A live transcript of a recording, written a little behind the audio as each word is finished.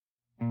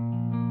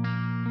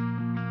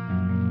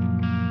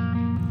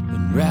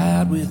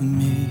ride with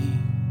me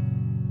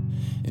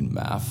in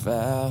my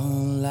foul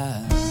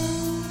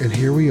life. And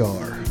here we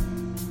are.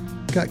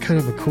 Got kind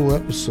of a cool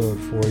episode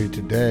for you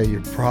today.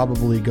 You're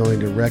probably going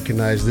to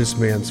recognize this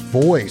man's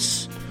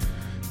voice.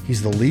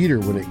 He's the leader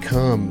when it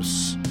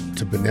comes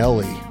to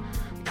Benelli.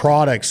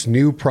 Products,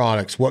 new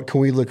products. What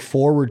can we look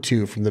forward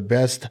to from the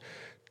best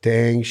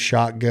dang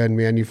shotgun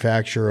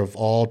manufacturer of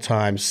all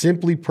time?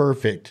 Simply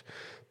perfect,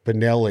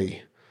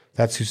 Benelli.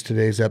 That's who's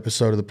today's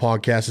episode of the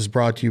podcast is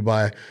brought to you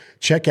by.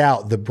 Check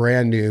out the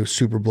brand new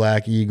Super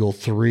Black Eagle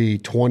 3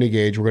 20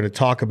 gauge. We're going to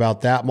talk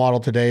about that model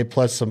today,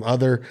 plus some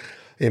other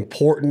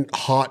important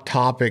hot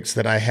topics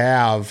that I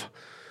have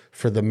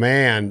for the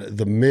man,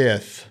 the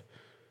myth,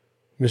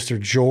 Mr.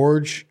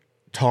 George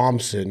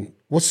Thompson.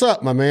 What's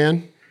up, my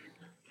man?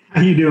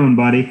 How you doing,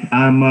 buddy?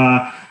 I'm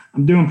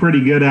doing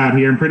pretty good out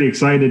here. I'm pretty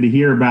excited to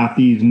hear about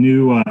these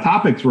new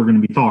topics we're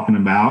going to be talking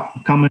about.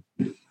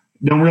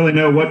 Don't really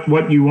know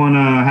what you want to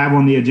have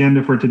on the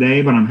agenda for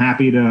today, but I'm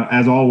happy to,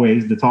 as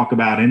always, to talk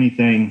about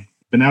anything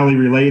Benelli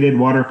related,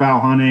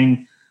 waterfowl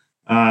hunting,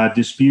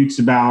 disputes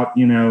about,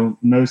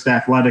 most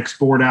athletic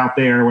sport out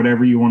there,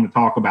 whatever you want to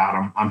talk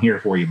about. I'm here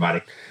for you, buddy.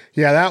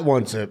 Yeah, that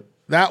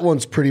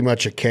one's pretty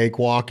much a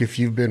cakewalk if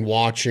you've been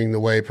watching the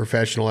way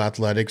professional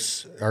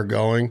athletics are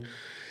going.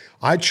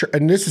 I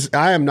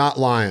am not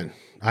lying.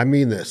 I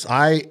mean this.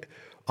 I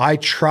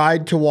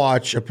tried to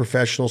watch a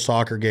professional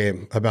soccer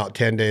game about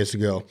 10 days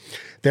ago.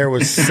 There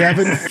was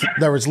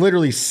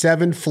literally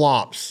 7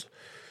 flops.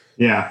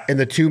 Yeah. In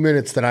the 2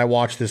 minutes that I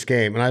watched this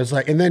game. And I was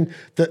like, and then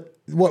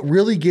what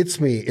really gets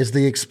me is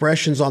the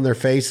expressions on their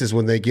faces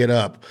when they get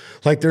up.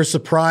 Like they're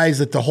surprised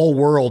that the whole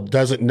world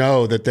doesn't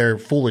know that they're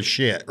full of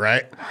shit,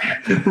 right?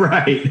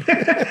 Right.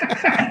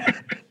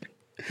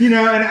 And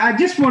I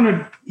just want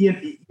to,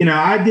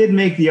 I did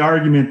make the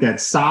argument that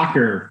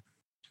soccer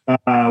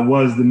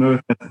was the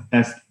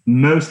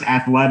most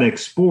athletic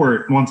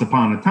sport once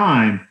upon a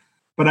time,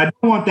 but I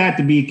don't want that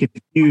to be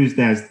confused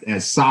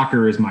as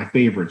soccer is my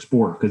favorite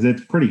sport, because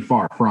it's pretty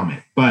far from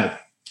it.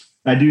 But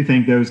I do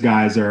think those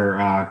guys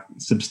are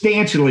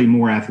substantially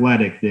more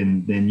athletic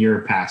than your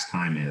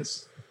pastime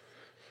is.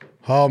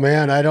 Oh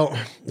man,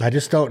 I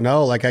just don't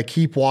know. Like I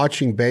keep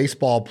watching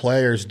baseball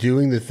players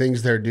doing the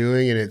things they're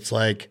doing, and it's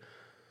like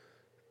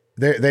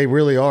they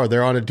really are.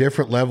 They're on a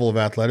different level of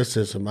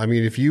athleticism. I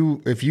mean, if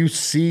you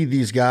see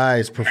these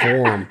guys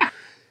perform,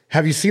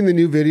 have you seen the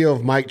new video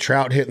of Mike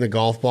Trout hitting the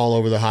golf ball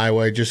over the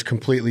highway just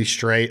completely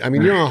straight? I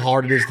mean, you know how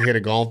hard it is to hit a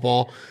golf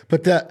ball,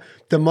 but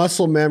the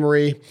muscle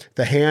memory,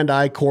 the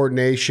hand-eye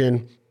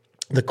coordination,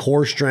 the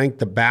core strength,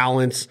 the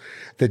balance,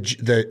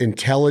 the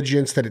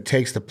intelligence that it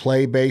takes to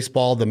play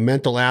baseball, the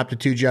mental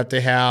aptitude you have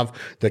to have,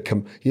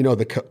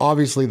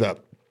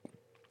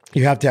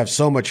 you have to have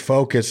so much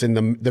focus, and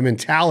the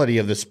mentality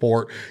of the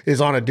sport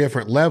is on a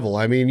different level.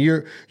 I mean,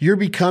 you're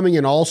becoming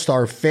an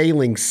all-star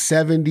failing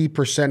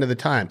 70% of the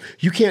time.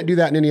 You can't do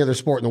that in any other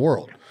sport in the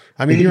world.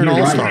 I mean, you're an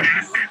all-star.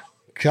 Right.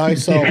 Okay,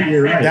 so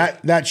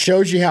right. that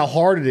shows you how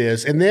hard it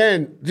is. And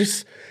then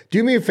just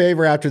do me a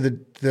favor after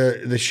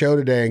the show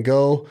today and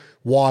go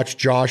watch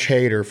Josh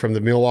Hader from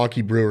the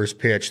Milwaukee Brewers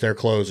pitch, their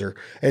closer,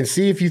 and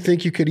see if you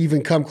think you could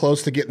even come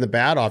close to getting the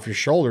bat off your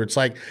shoulder. It's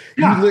like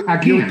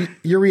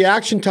your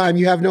reaction time,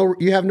 you have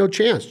no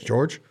chance,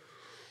 George.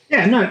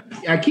 Yeah, no,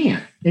 I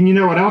can't. And you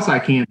know what else I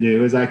can't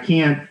do is I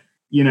can't,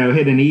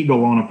 hit an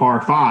eagle on a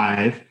par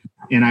 5,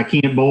 and I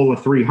can't bowl a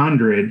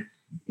 300.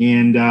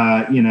 And,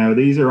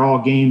 these are all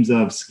games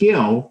of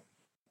skill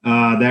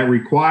that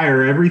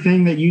require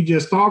everything that you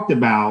just talked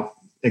about,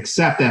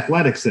 except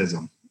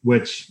athleticism,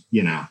 which,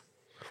 Well,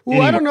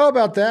 anyway. I don't know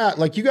about that.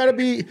 Like, you got to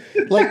be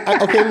like,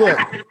 okay,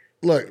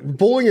 look,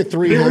 bowling at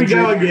 300. Here we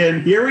go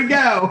again. Here we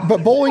go.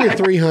 But bowling at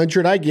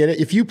 300, I get it.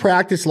 If you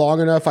practice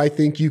long enough, I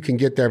think you can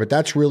get there, but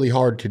that's really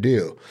hard to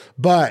do.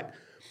 But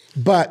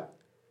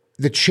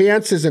the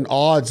chances and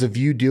odds of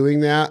you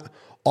doing that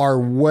are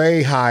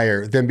way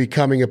higher than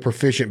becoming a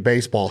proficient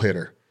baseball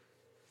hitter.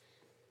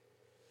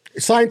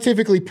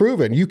 Scientifically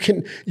proven.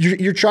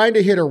 You're trying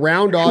to hit a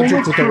round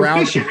object with a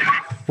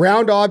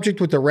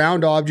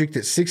round object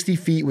at 60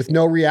 feet with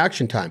no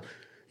reaction time.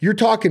 You're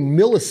talking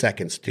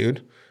milliseconds,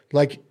 dude.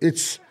 Like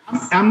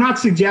I'm not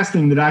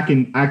suggesting that I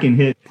can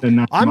hit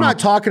enough. I'm not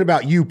talking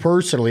about you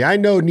personally. I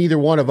know neither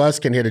one of us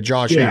can hit a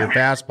Josh Hader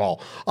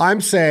fastball.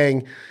 I'm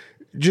saying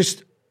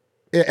just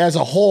as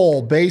a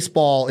whole,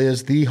 baseball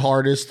is the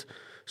hardest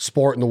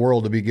sport in the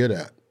world to be good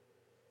at.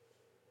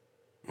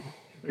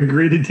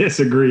 Agree to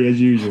disagree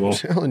as usual. I'm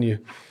telling you.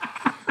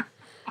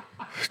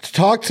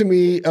 Talk to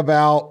me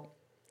about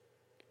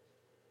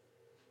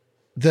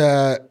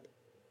I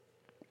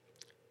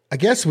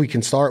guess we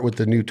can start with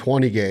the new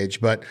 20 gauge,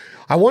 but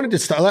I wanted to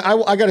start.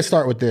 I got to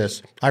start with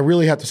this. I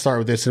really have to start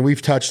with this, and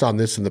we've touched on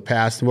this in the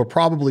past, and we're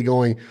probably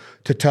going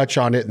to touch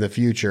on it in the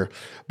future.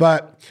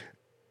 But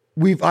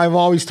I've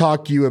always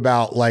talked to you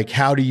about, like,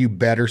 how do you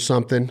better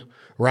something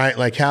right?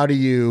 Like how do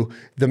you,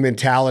 the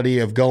mentality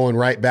of going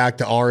right back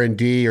to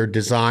R&D or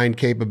design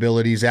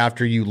capabilities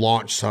after you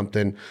launch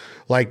something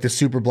like the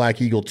Super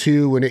Black Eagle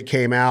 2, when it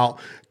came out,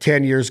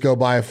 10 years go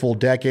by, a full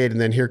decade, and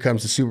then here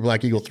comes the Super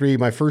Black Eagle 3.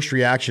 My first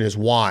reaction is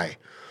why?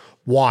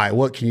 Why?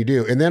 What can you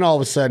do? And then all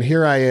of a sudden,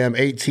 here I am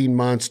 18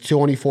 months,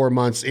 24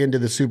 months into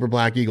the Super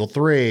Black Eagle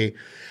 3,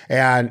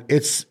 and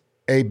it's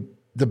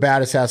the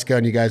baddest ass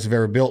gun you guys have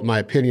ever built, in my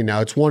opinion.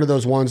 Now, it's one of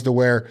those ones to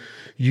where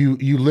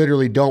you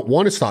literally don't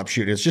want to stop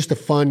shooting. It's just a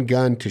fun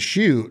gun to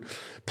shoot.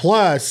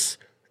 Plus,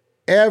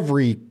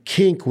 every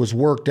kink was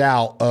worked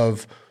out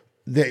of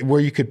where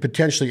you could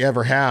potentially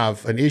ever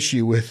have an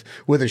issue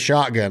with a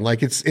shotgun.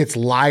 Like it's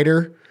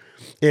lighter,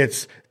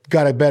 it's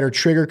got a better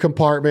trigger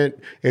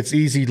compartment, it's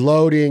easy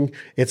loading,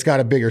 it's got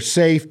a bigger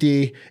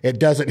safety, it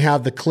doesn't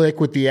have the click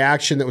with the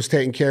action that was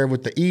taken care of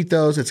with the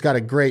Ethos, it's got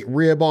a great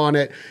rib on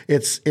it.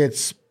 It's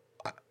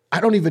I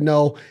don't even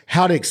know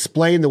how to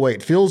explain the way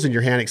it feels in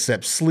your hand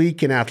except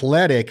sleek and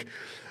athletic.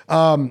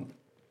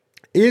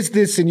 Is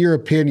this, in your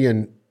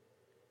opinion,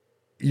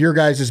 your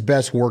guys'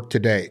 best work to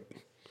date?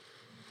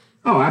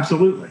 Oh,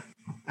 absolutely.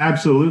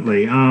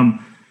 Absolutely.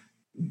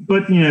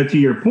 But, to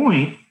your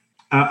point,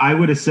 I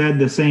would have said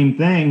the same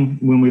thing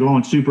when we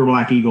launched Super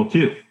Black Eagle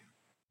 2.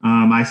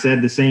 I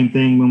said the same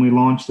thing when we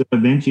launched the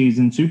Vinci's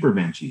and Super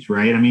Vinci's,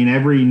 right? I mean,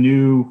 every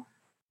new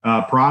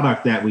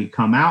product that we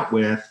come out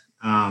with,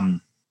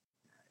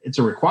 it's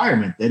a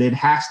requirement that it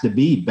has to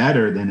be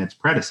better than its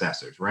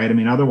predecessors, right? I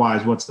mean,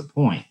 otherwise, what's the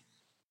point?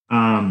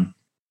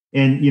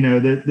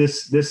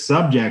 This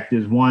subject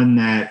is one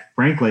that,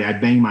 frankly, I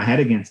bang my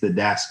head against the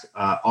desk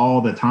all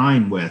the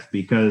time with,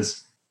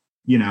 because,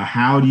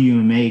 how do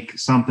you make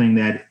something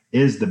that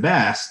is the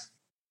best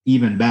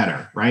even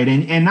better, right?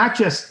 And not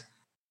just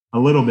a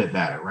little bit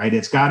better, right?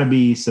 It's got to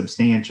be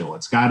substantial.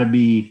 It's got to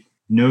be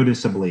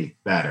noticeably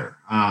better.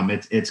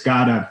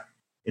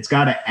 It's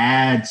got to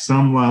add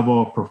some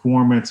level of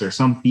performance or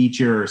some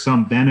feature or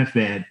some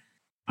benefit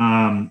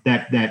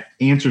that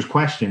answers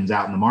questions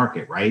out in the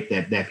market, right?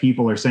 That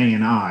people are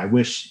saying, I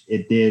wish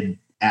it did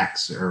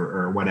X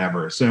or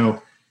whatever.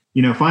 So,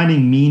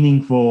 finding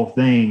meaningful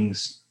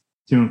things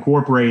to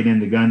incorporate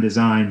into gun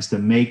designs to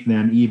make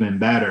them even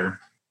better,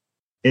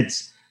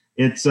 it's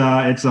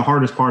the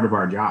hardest part of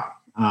our job.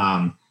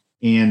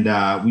 We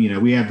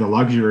have the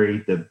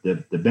luxury,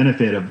 the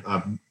benefit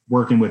of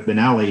working with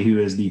Benelli, who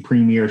is the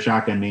premier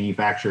shotgun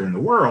manufacturer in the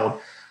world.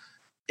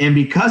 And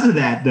because of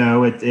that,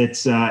 though,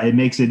 it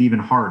makes it even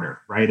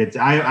harder, right?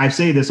 I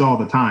say this all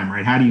the time,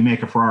 right? How do you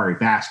make a Ferrari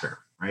faster,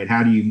 right?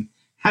 How do you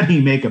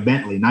make a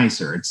Bentley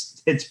nicer?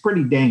 It's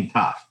pretty dang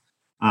tough.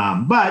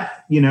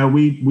 But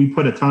we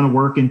put a ton of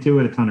work into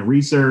it, a ton of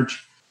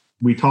research.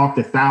 We talk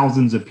to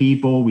thousands of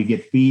people. We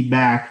get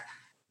feedback,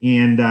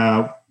 and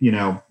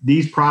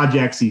these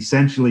projects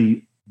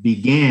essentially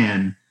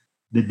began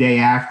the day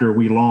after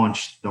we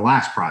launched the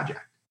last project,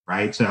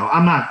 right? So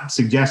I'm not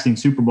suggesting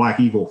Super Black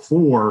Eagle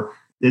 4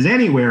 is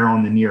anywhere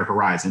on the near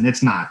horizon.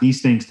 It's not.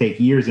 These things take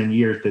years and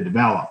years to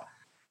develop.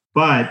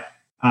 But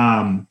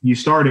you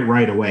start it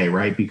right away,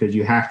 right? Because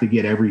you have to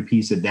get every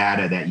piece of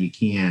data that you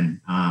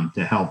can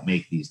to help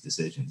make these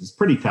decisions. It's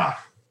pretty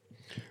tough.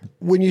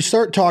 When you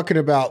start talking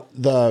about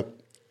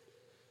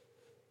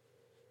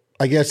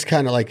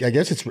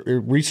it's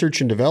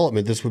research and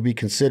development, this would be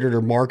considered,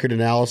 or market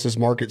analysis,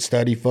 market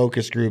study,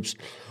 focus groups.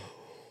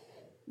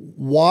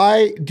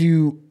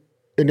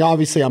 And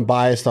obviously I'm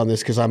biased on this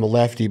because I'm a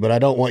lefty, but I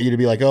don't want you to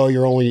be like, oh,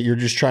 you're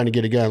just trying to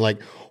get a gun.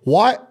 Like,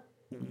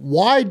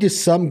 why do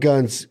some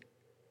guns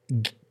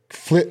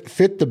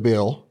fit the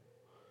bill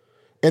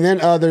and then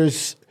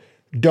others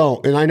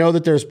don't? And I know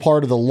that there's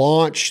part of the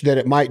launch that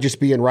it might just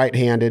be in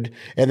right-handed,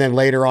 and then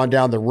later on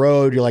down the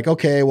road, you're like,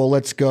 okay, well,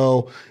 let's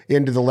go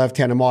into the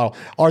left-handed model.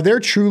 Are there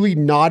truly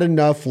not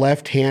enough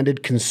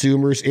left-handed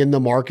consumers in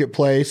the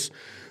marketplace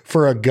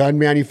for a gun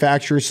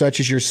manufacturer such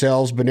as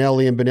yourselves,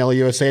 Benelli and Benelli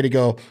USA, to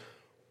go,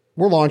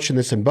 we're launching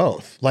this in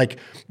both? Like,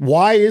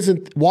 why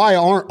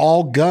aren't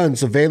all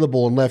guns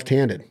available in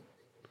left-handed?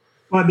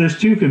 Well, there's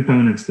two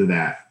components to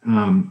that.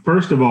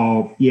 First of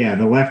all, the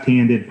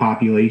left-handed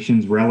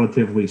population's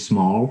relatively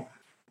small.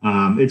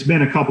 It's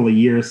been a couple of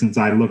years since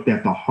I looked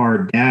at the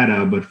hard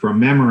data, but from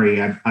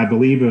memory, I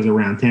believe it was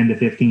around 10 to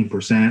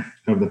 15%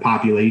 of the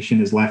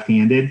population is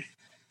left-handed.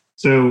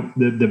 So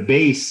the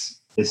base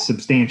is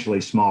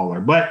substantially smaller.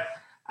 But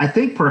I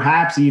think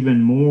perhaps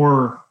even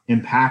more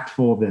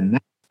impactful than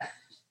that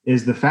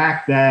is the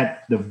fact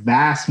that the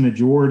vast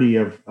majority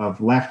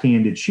of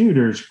left-handed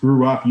shooters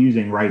grew up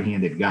using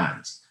right-handed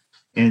guns.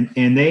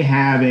 And they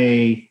have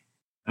a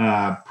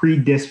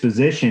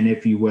predisposition,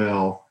 if you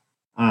will,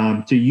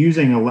 to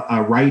using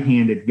a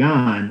right-handed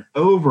gun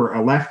over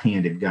a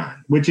left-handed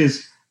gun, which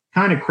is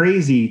kind of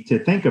crazy to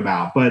think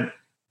about. But,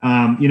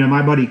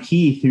 my buddy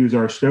Keith, who's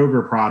our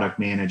Stoker product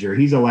manager,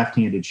 he's a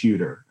left-handed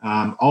shooter,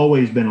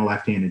 always been a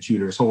left-handed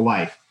shooter his whole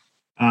life.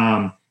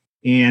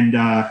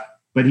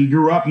 But he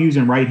grew up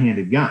using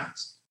right-handed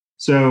guns.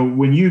 So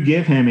when you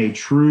give him a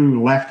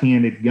true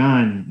left-handed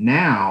gun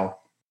now,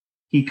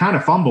 he kind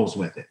of fumbles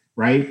with it,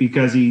 right?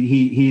 Because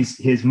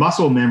his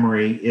muscle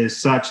memory is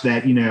such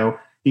that,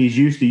 he's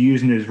used to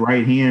using his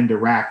right hand to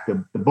rack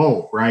the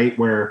bolt, right?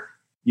 Where,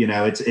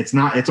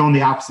 it's on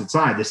the opposite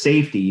side, the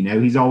safety,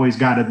 he's always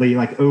got to be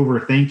like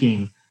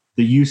overthinking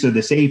the use of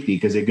the safety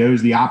because it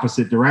goes the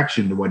opposite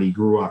direction to what he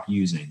grew up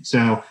using.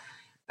 So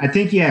I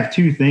think you have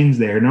two things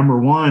there. Number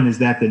one is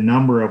that the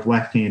number of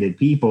left-handed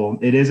people,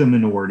 it is a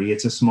minority.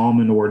 It's a small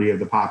minority of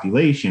the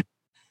population.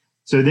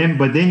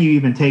 But then you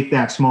even take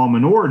that small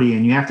minority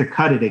and you have to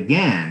cut it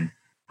again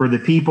for the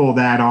people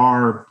that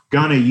are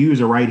going to use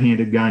a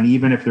right-handed gun,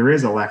 even if there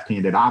is a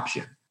left-handed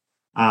option.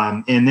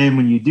 And then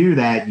when you do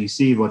that, you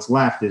see what's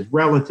left is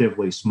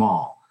relatively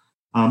small.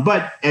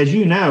 But as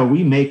you know,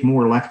 we make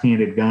more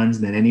left-handed guns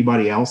than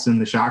anybody else in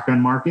the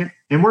shotgun market,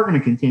 and we're going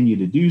to continue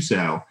to do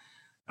so.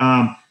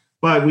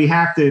 But we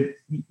have to,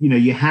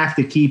 you have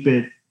to keep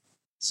it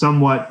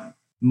somewhat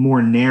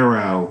more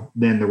narrow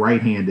than the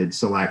right-handed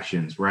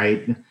selections,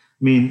 right? I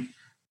mean,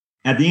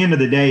 at the end of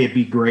the day, it'd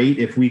be great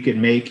if we could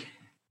make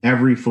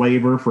every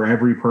flavor for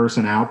every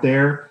person out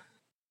there,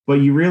 but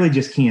you really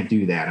just can't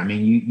do that. I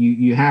mean,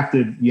 you have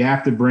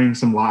to bring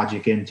some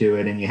logic into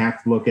it, and you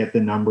have to look at the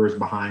numbers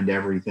behind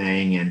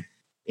everything.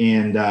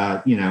 And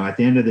at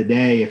the end of the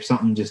day, if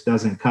something just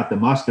doesn't cut the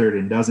mustard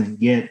and doesn't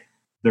get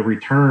the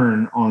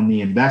return on the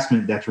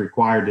investment that's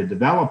required to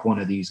develop one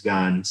of these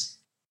guns,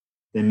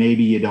 then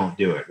maybe you don't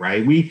do it,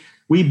 right? We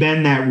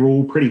bend that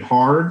rule pretty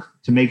hard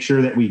to make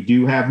sure that we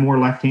do have more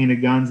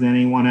left-handed guns than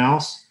anyone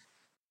else.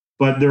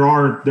 But there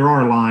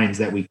are lines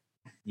that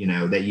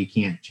that you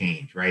can't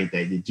change, right?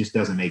 That it just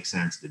doesn't make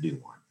sense to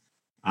do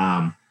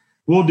one.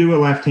 We'll do a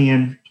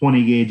left-hand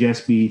 20 gauge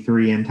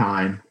SB3 in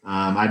time.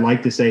 I'd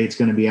like to say it's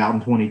going to be out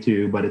in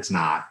 22, but it's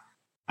not.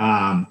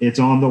 It's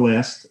on the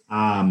list,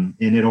 and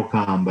it'll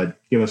come, but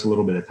give us a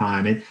little bit of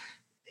time.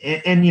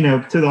 And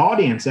to the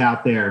audience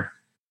out there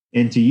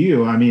and to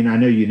you, I mean, I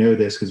know you know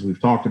this because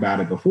we've talked about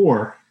it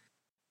before,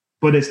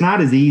 but it's not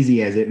as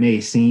easy as it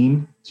may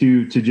seem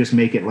to just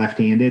make it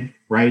left-handed,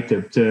 right?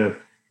 To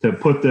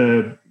put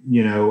the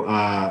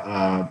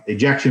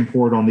ejection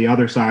port on the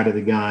other side of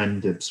the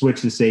gun, to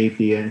switch the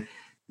safety, and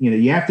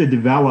you have to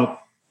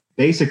develop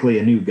basically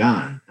a new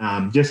gun.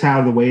 Just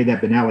how the way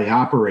that Benelli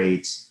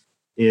operates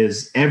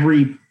is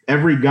every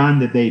gun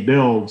that they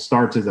build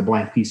starts as a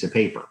blank piece of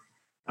paper.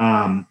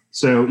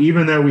 So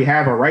even though we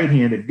have a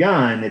right-handed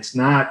gun, it's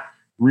not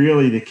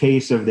really the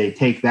case of they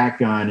take that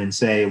gun and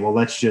say, well,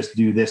 let's just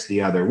do this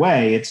the other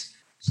way. It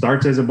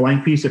starts as a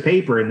blank piece of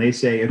paper and they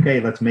say, okay,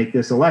 let's make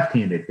this a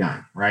left-handed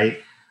gun, right?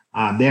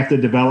 They have to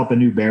develop a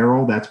new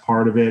barrel. That's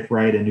part of it,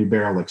 right? A new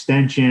barrel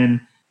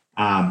extension.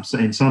 So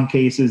in some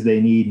cases,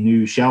 they need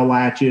new shell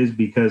latches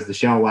because the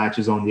shell latch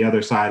is on the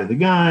other side of the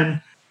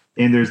gun.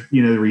 And there's,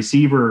 the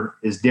receiver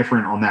is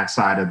different on that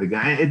side of the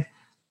gun.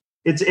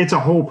 It's a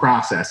whole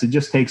process. It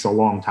just takes a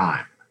long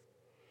time.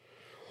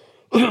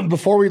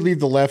 Before we leave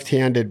the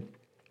left-handed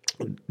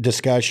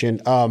discussion,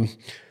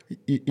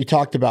 you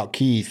talked about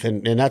Keith,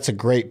 and that's a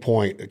great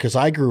point because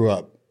I grew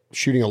up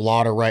shooting a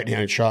lot of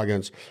right-handed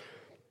shotguns.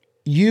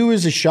 You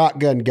as a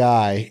shotgun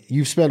guy,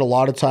 you've spent a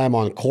lot of time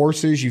on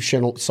courses. You've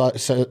spent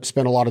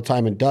a lot of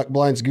time in duck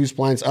blinds, goose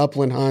blinds,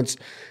 upland hunts,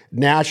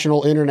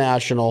 national,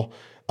 international.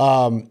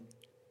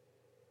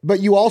 But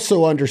you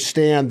also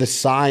understand the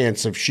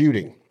science of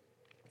shooting.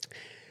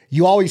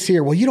 You always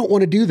hear, well, you don't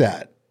want to do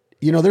that.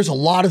 There's a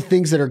lot of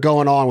things that are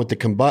going on with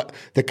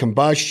the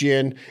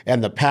combustion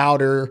and the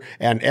powder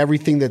and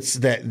everything that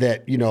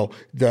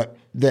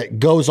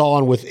goes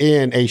on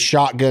within a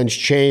shotgun's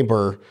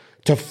chamber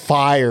to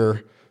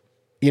fire,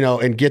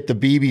 and get the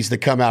BBs that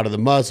come out of the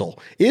muzzle.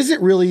 Is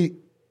it really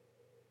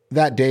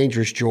that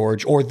dangerous,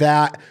 George, or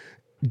that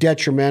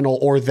detrimental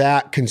or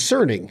that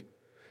concerning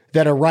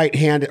that a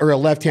right-handed or a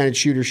left-handed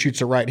shooter shoots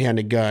a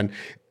right-handed gun?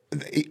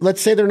 Let's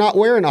say they're not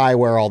wearing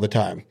eyewear all the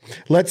time.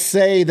 Let's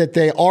say that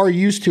they are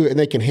used to it and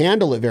they can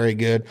handle it very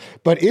good.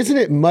 But isn't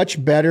it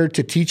much better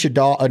to teach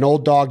an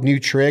old dog new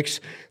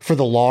tricks for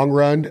the long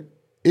run?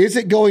 Is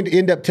it going to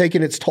end up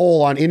taking its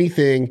toll on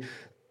anything,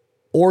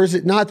 or is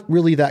it not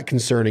really that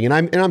concerning? And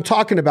I'm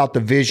talking about the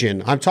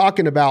vision. I'm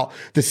talking about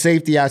the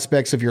safety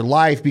aspects of your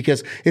life,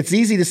 because it's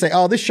easy to say,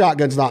 oh, this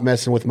shotgun's not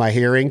messing with my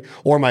hearing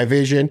or my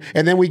vision.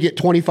 And then we get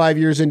 25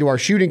 years into our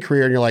shooting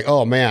career and you're like,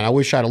 oh man, I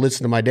wish I'd have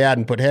listened to my dad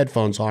and put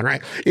headphones on,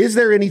 right? Is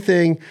there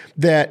anything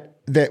that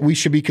we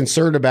should be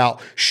concerned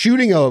about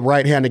shooting a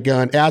right-handed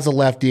gun as a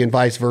lefty and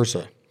vice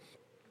versa?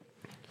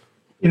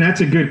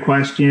 That's a good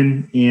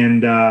question.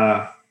 And,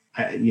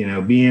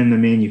 being the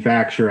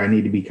manufacturer, I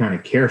need to be kind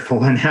of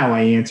careful in how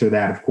I answer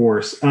that, of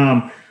course.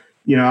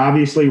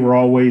 Obviously, we're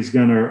always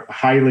going to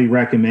highly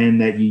recommend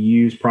that you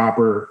use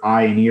proper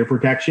eye and ear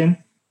protection.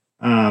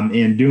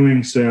 And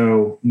doing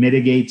so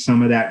mitigates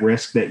some of that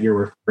risk that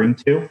you're referring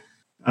to.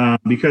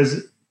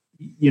 Because,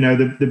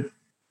 the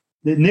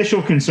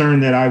initial concern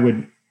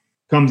that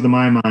comes to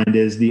my mind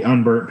is the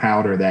unburnt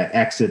powder that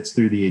exits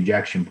through the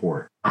ejection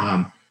port.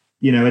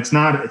 It's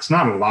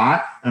not a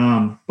lot,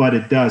 but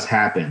it does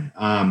happen.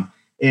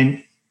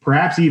 And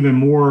perhaps even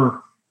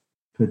more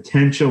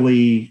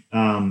potentially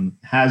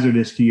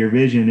hazardous to your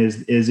vision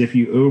is if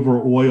you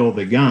over oil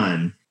the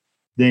gun,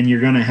 then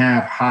you're going to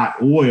have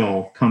hot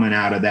oil coming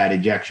out of that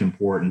ejection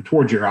port and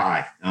towards your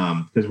eye,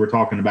 because we're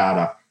talking about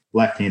a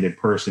left-handed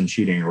person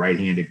shooting a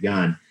right-handed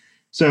gun.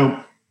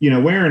 So,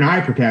 wearing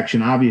eye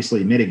protection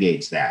obviously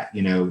mitigates that.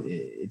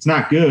 It's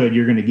not good.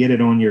 You're going to get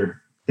it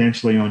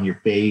potentially on your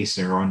face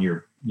or on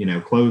your,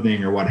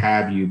 clothing or what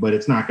have you, but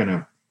it's not going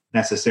to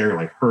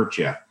necessarily hurt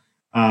you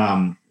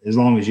as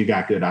long as you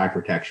got good eye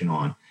protection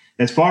on.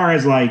 As far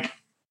as like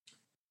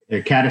a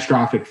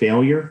catastrophic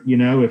failure,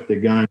 if the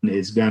gun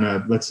is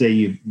gonna, let's say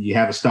you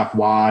have a stuck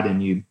wad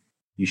and you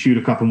shoot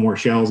a couple more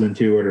shells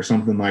into it or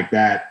something like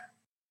that,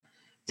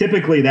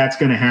 typically that's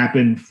going to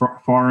happen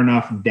far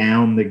enough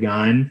down the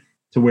gun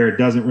to where it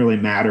doesn't really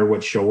matter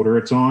what shoulder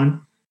it's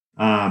on.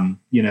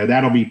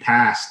 That'll be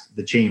past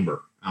the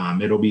chamber.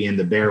 It'll be in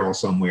the barrel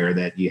somewhere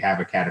that you have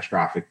a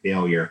catastrophic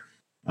failure.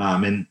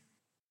 And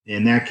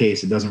in that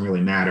case, it doesn't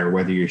really matter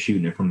whether you're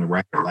shooting it from the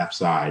right or left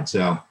side.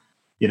 So,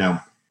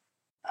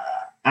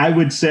 I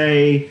would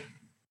say,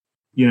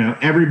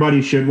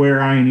 everybody should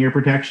wear eye and ear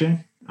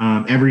protection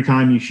every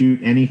time you shoot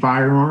any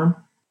firearm.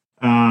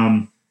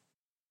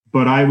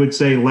 But I would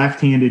say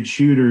left-handed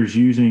shooters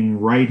using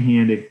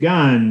right-handed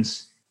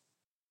guns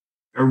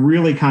are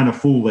really kind of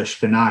foolish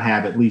to not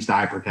have at least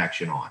eye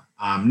protection on.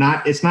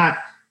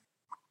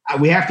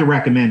 We have to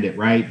recommend it,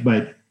 right?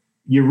 But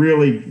you're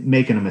really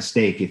making a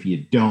mistake if you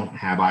don't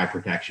have eye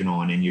protection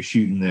on and you're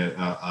shooting the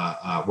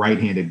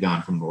right-handed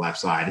gun from the left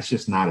side. It's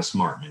just not a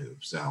smart move.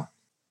 So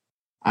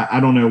I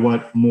don't know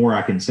what more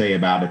I can say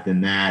about it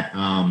than that.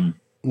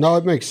 No,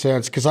 it makes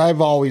sense because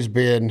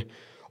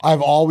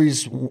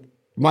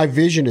my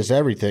vision is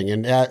everything,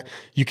 and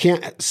you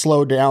can't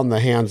slow down the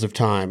hands of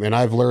time. And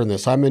I've learned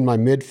this. I'm in my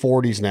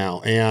mid-40s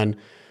now, and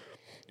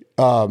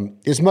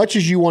as much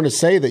as you want to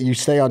say that you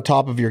stay on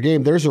top of your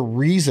game, there's a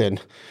reason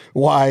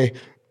why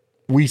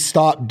we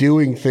stopped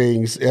doing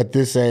things at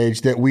this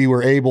age that we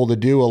were able to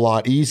do a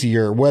lot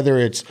easier, whether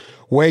it's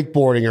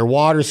wakeboarding or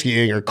water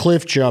skiing or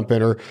cliff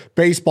jumping, or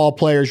baseball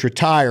players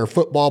retire,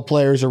 football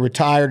players are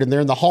retired, and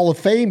they're in the Hall of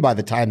Fame by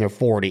the time they're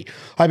 40.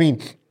 I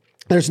mean,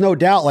 there's no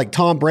doubt, like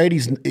Tom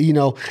Brady's,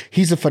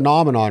 he's a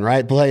phenomenon,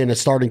 right? Playing a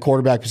starting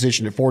quarterback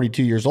position at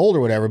 42 years old or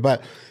whatever.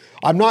 But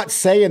I'm not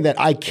saying that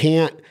I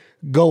can't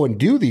go and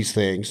do these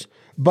things,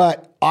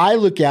 but I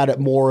look at it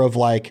more of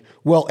like,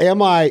 well,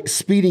 am I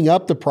speeding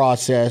up the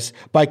process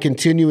by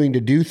continuing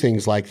to do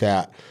things like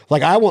that?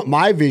 Like, I want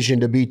my vision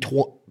to be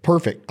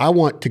perfect. I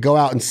want to go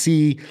out and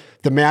see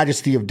the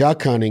majesty of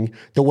duck hunting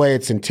the way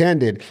it's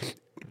intended.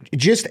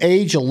 Just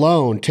age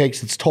alone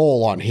takes its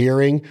toll on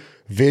hearing,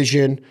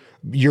 vision.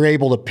 You're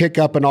able to pick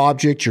up an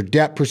object, your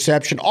depth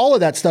perception, all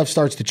of that stuff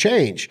starts to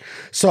change.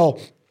 So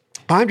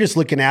I'm just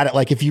looking at it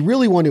like, if you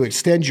really want to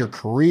extend your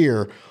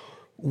career,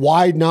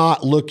 why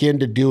not look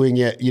into doing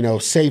it,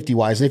 safety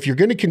wise? And if you're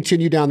going to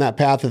continue down that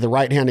path of the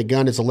right-handed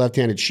gun as a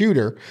left-handed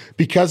shooter,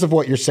 because of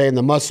what you're saying,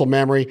 the muscle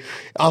memory,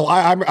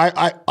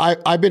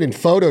 I've been in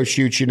photo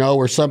shoots,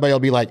 where somebody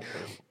will be like,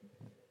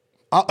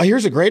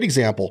 here's a great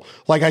example.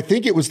 Like, I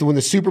think it was when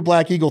the Super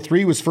Black Eagle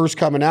 3 was first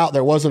coming out,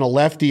 there wasn't a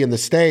lefty in the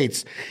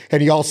States,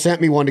 and y'all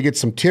sent me one to get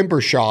some timber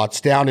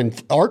shots down in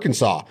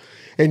Arkansas.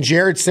 And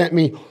Jared sent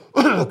me,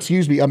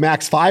 a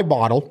Max 5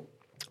 model.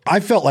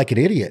 I felt like an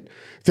idiot.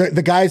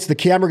 The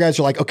camera guys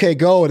are like, okay,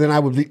 go. And then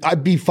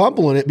I'd be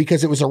fumbling it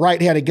because it was a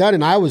right-handed gun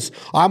and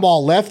I'm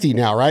all lefty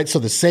now, right? So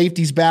the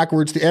safety's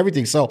backwards to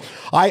everything. So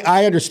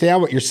I understand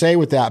what you're saying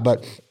with that,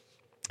 but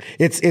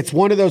it's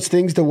one of those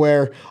things to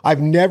where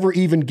I've never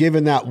even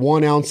given that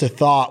 1 ounce of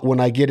thought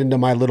when I get into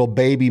my little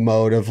baby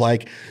mode of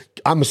like,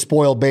 I'm a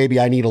spoiled baby,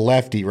 I need a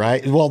lefty,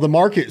 right? Well, the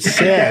market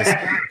says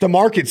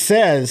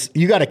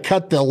you got to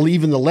cut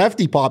even the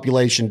lefty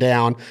population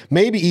down,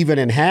 maybe even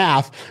in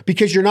half,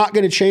 because you're not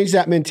going to change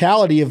that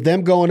mentality of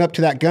them going up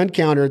to that gun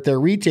counter at their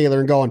retailer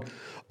and going,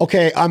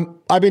 okay,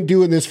 I've been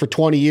doing this for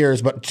 20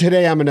 years, but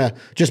today I'm going to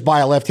just buy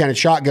a left-handed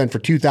shotgun for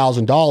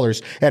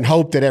 $2,000 and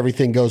hope that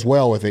everything goes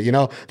well with it.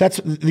 That's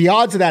the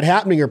odds of that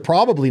happening are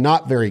probably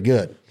not very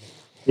good.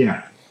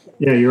 Yeah,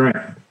 you're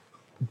right.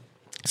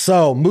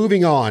 So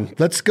moving on,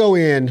 let's go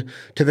in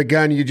to the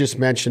gun you just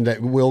mentioned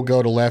that will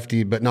go to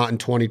lefty, but not in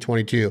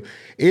 2022.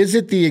 Is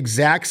it the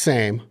exact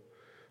same?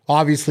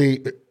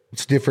 Obviously,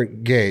 it's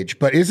different gauge,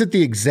 but is it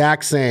the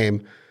exact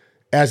same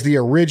as the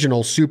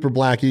original Super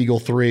Black Eagle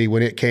 3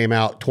 when it came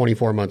out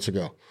 24 months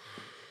ago?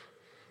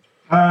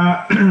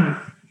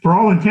 For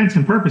all intents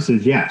and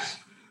purposes, yes.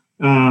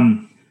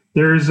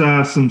 There's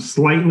some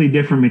slightly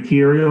different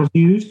materials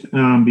used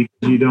because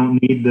you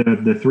don't need the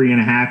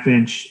 3.5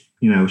 inch,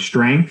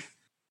 strength.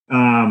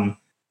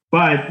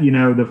 But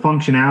the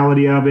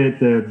functionality of it,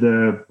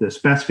 the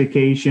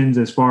specifications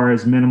as far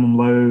as minimum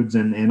loads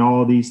and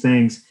all of these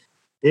things,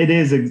 it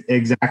is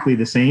exactly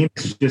the same.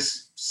 It's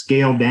just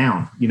scaled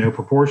down,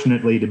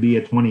 proportionately to be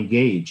a 20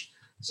 gauge.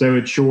 So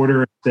it's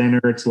shorter, it's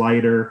thinner, it's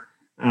lighter.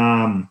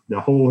 The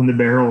hole in the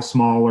barrel is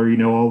smaller,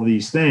 all of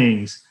these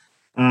things.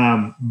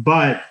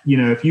 But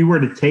if you were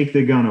to take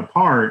the gun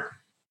apart,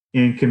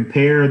 and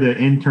compare the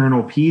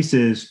internal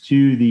pieces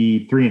to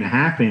the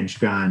 3.5-inch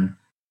gun,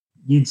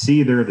 you'd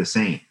see they're the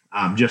same,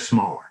 just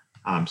smaller.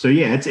 So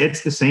yeah,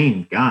 it's the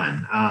same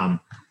gun.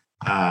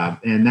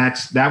 And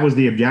that was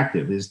the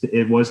objective,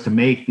 it was to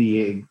make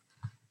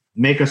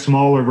a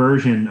smaller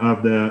version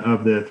of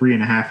the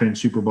 3.5-inch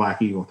Super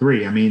Black Eagle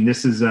 3. I mean,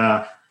 this is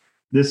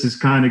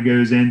kind of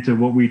goes into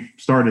what we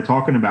started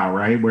talking about,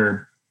 right?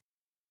 Where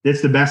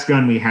it's the best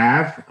gun we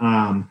have.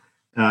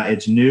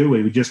 It's new.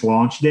 We just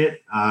launched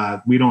it.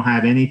 We don't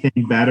have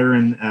anything better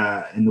in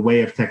the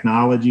way of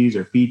technologies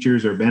or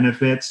features or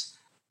benefits.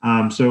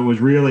 So it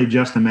was really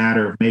just a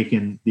matter of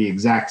making the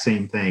exact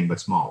same thing, but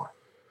smaller.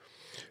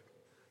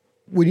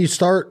 When you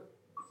start,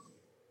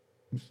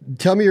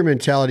 tell me your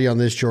mentality on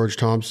this, George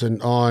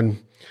Thompson, on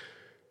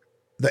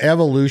the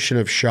evolution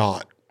of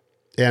shot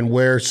and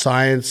where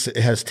science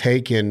has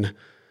taken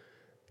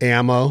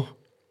ammo,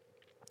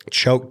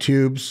 choke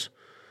tubes,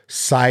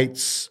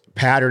 sights,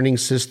 patterning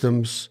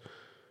systems,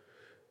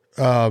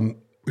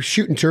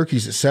 shooting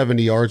turkeys at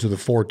 70 yards with a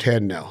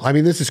 410 now. I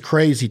mean, this is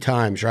crazy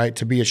times, right?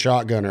 To be a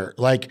shotgunner.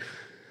 Like,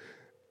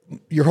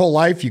 your whole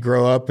life you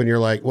grow up and you're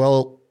like,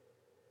 well,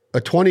 a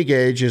 20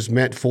 gauge is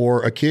meant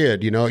for a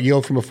kid. You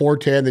go from a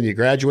 410, then you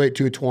graduate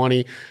to a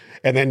 20,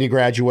 and then you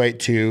graduate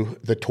to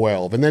the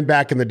 12. And then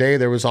back in the day,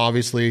 there was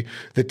obviously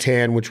the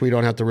 10, which we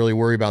don't have to really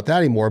worry about that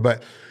anymore.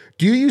 But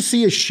do you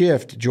see a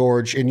shift,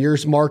 George, in your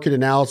market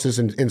analysis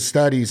and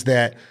studies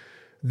that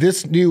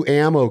this new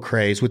ammo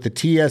craze with the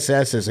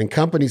TSSs and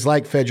companies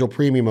like Federal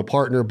Premium, a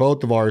partner,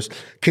 both of ours,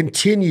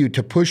 continue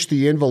to push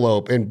the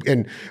envelope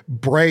and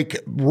break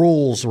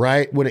rules,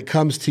 right? When it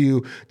comes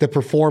to the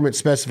performance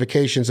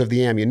specifications of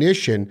the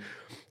ammunition,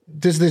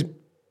 is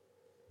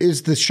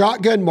the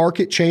shotgun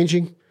market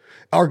changing?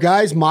 Are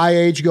guys my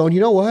age going, you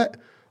know what?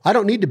 I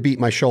don't need to beat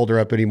my shoulder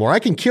up anymore. I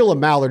can kill a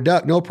mallard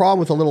duck, no problem,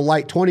 with a little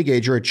light 20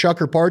 gauge or a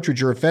chucker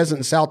partridge or a pheasant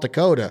in South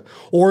Dakota.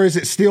 Or is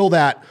it still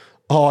that,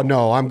 oh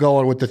no, I'm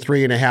going with the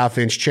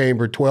 3.5-inch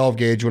chamber 12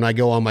 gauge when I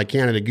go on my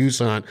Canada goose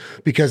hunt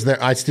because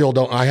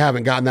I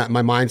haven't gotten that in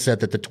my mindset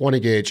that the 20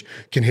 gauge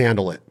can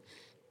handle it.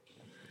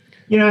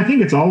 I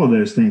think it's all of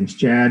those things,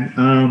 Chad.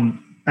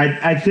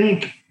 I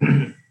think,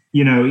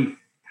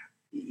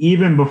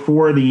 even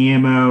before the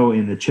ammo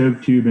and the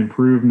choke tube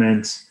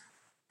improvements,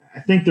 I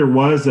think there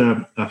was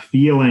a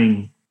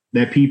feeling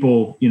that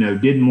people,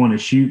 didn't want to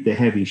shoot the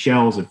heavy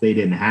shells if they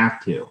didn't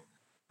have to.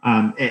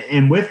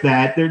 And with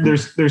that,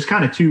 there's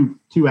kind of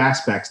two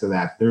aspects to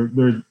that.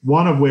 There's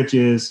one of which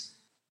is,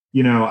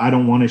 I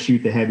don't want to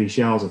shoot the heavy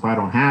shells if I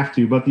don't have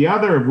to. But the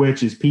other of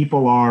which is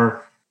people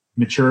are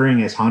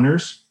maturing as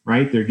hunters,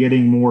 right? They're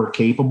getting more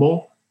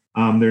capable.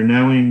 They're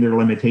knowing their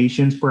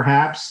limitations,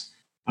 perhaps.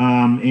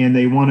 And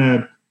they want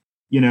to,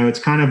 it's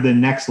kind of the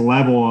next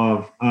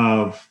level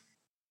of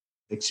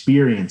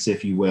experience,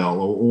 if you will,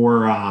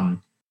 or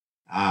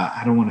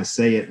I don't want to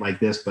say it like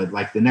this, but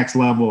like the next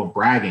level of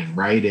bragging,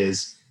 right?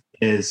 Is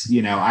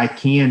I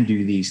can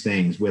do these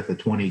things with a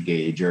 20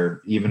 gauge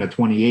or even a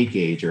 28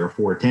 gauge or a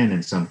 410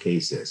 in some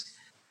cases.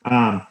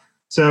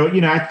 So,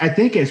 I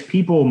think as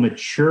people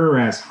mature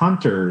as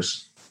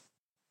hunters,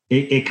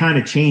 it kind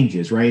of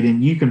changes, right?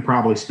 And you can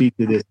probably speak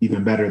to this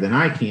even better than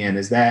I can,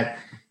 is that,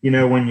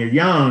 when you're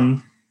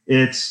young,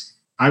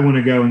 I want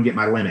to go and get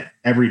my limit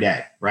every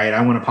day, right?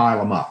 I want to pile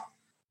them up.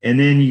 And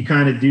then you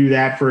kind of do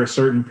that for a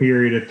certain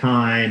period of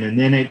time. And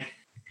then it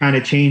kind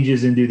of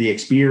changes into the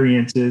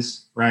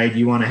experiences, right?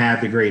 You want to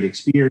have the great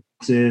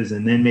experiences.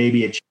 And then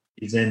maybe it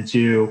changes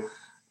into,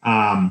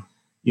 I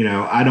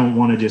don't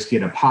want to just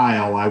get a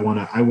pile. I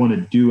want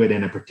to do it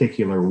in a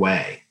particular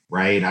way,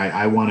 right?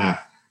 I want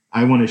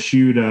to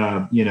shoot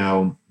a,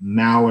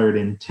 mallard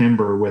and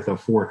timber with a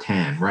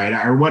 410, right?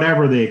 Or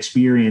whatever the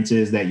experience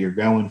is that you're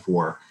going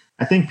for.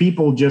 I think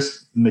people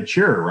just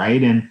mature,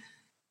 right? And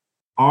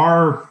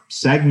our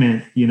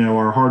segment,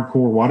 our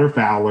hardcore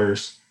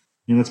waterfowlers,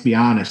 let's be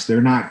honest,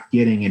 they're not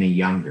getting any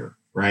younger,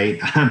 right?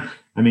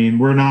 I mean,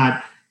 we're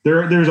not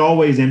there. There's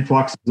always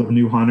influxes of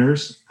new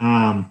hunters,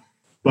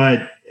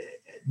 but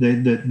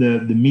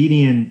the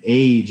median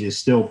age is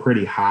still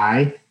pretty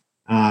high,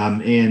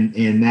 and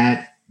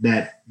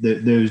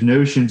those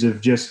notions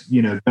of just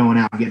going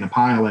out and getting a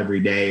pile every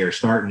day are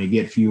starting to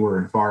get fewer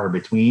and far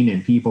between,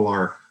 and people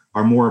are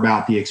more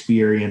about the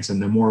experience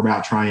and they're more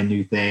about trying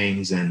new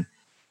things. And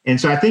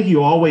so I think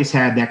you always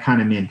had that kind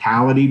of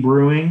mentality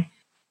brewing,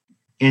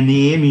 and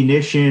the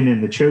ammunition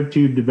and the choke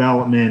tube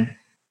development,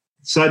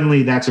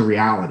 suddenly that's a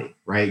reality,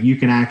 right? You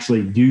can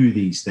actually do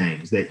these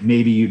things that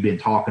maybe you've been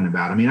talking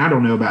about. I mean, I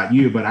don't know about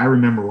you, but I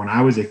remember when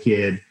I was a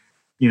kid,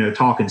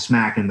 talking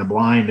smack in the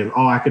blind of,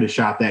 I could have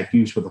shot that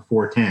goose with a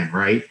 410,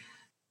 right?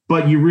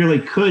 But you really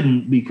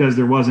couldn't because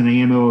there wasn't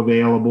ammo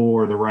available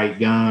or the right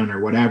gun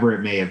or whatever it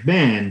may have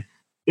been.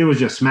 It was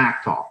just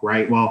smack talk,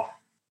 right? Well,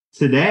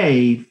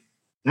 today,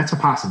 that's a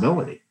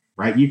possibility,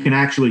 right? You can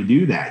actually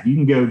do that. You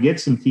can go get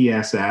some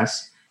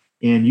TSS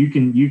and you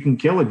can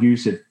kill a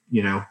goose at,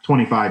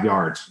 25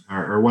 yards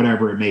or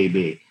whatever it may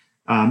be.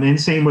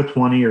 And same with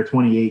 20 or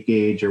 28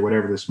 gauge or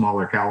whatever the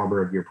smaller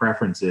caliber of your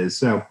preference is.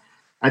 So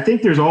I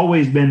think there's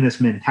always been this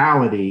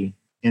mentality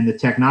the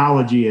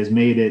technology has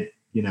made it,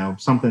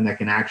 something that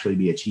can actually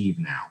be achieved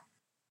now.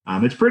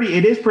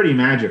 It is pretty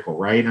magical,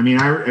 right? I mean,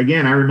 I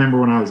remember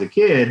when I was a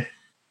kid,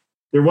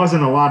 there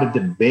wasn't a lot of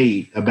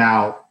debate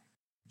about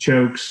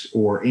chokes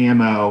or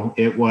ammo.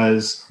 It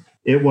was,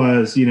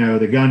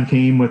 the gun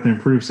came with an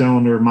improved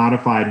cylinder,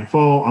 modified in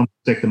full. I'm going to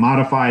stick the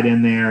modified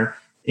in there.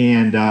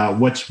 And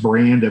which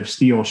brand of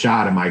steel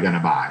shot am I going to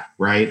buy?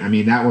 Right. I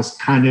mean, that was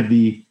kind of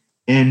the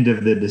end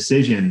of the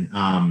decision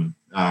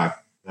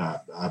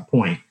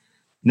point.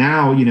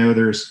 Now,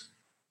 there's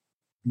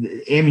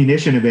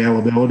ammunition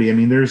availability. I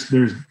mean, there's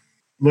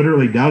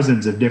literally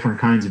dozens of different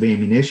kinds of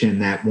ammunition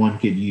that one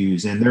could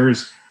use. And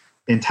there's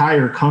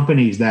entire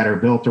companies that are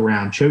built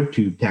around choke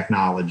tube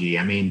technology.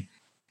 I mean,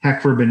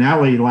 heck, for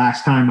Benelli,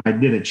 last time I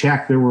did a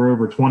check, there were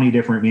over 20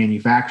 different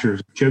manufacturers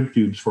of choke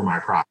tubes for my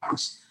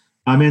products.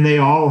 I mean, they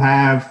all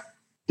have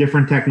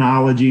different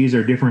technologies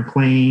or different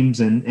claims,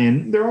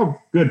 and they're all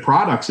good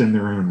products in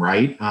their own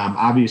right.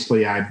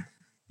 Obviously, I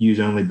use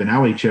only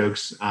Benelli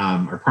chokes,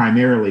 or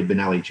primarily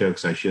Benelli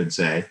chokes, I should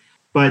say.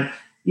 But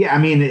yeah, I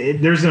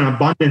mean, there's an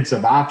abundance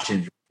of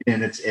options,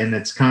 and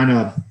it's kind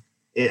of,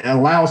 it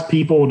allows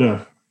people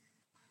to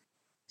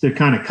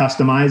kind of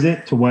customize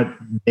it to what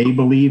they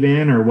believe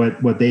in or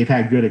what they've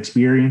had good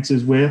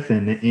experiences with,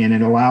 and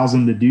it allows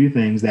them to do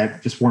things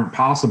that just weren't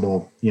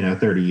possible,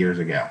 30 years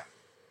ago.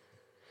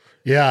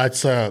 Yeah,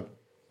 it's a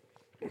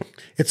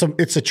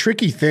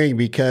tricky thing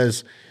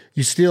because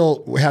you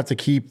still have to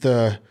keep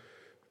the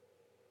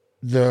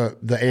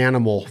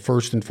animal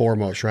first and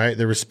foremost, right?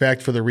 The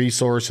respect for the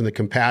resource and the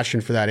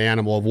compassion for that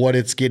animal of what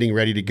it's getting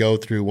ready to go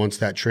through once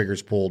that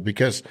trigger's pulled.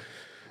 Because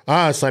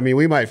us, I mean,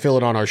 we might feel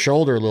it on our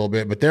shoulder a little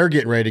bit, but they're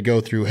getting ready to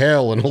go through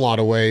hell in a lot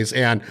of ways.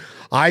 And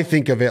I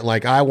think of it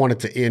like I want it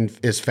to end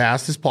as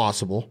fast as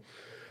possible.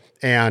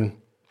 And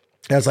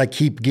as I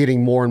keep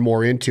getting more and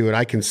more into it,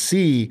 I can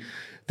see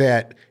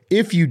that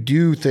if you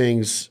do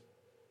things,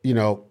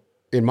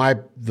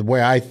 the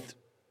way I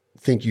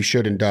think you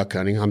should in duck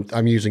hunting,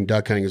 I'm using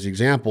duck hunting as an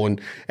example,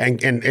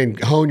 and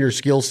hone your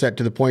skill set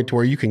to the point to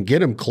where you can get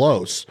them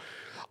close.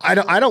 I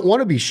don't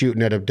want to be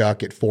shooting at a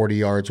duck at 40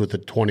 yards with a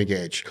 20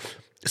 gauge.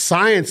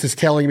 Science is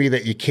telling me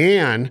that you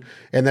can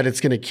and that it's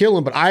going to kill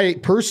them, but I'm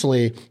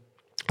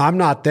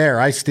not there.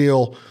 I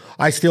still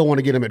want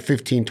to get them at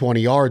 15,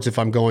 20 yards if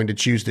I'm going to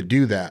choose to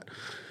do that.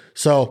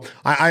 So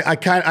I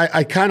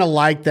kind of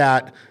like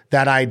that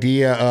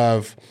idea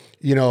of,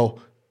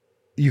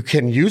 you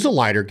can use a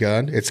lighter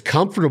gun. It's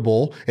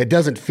comfortable. It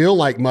doesn't feel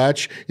like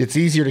much. It's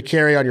easier to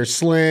carry on your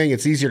sling.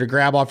 It's easier to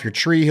grab off your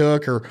tree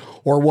hook or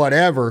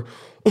whatever.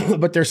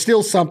 But there's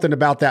still something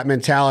about that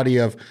mentality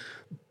of,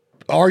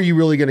 are you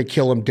really going to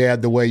kill them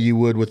dead the way you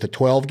would with the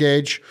 12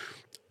 gauge?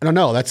 I don't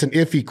know. That's an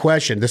iffy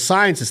question. The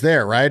science is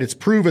there, right? It's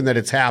proven that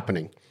it's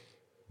happening.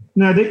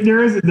 No,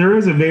 there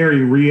is a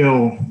very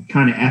real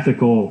kind of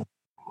ethical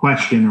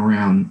question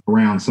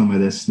around some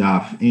of this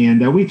stuff,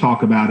 and we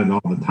talk about it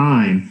all the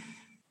time.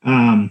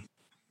 And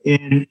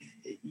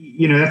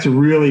that's a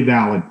really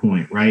valid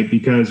point, right?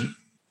 Because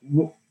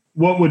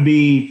what would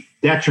be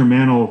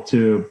detrimental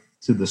to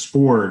the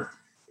sport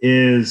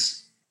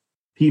is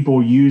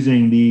people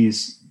using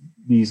these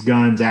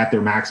guns at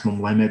their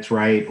maximum limits,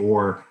 right?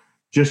 Or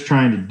just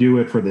trying to do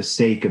it for the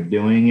sake of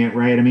doing it,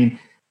 right? I mean,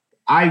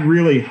 I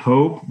really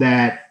hope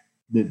that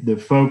the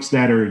folks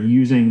that are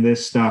using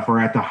this stuff are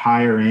at the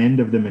higher end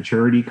of the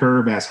maturity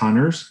curve as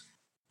hunters,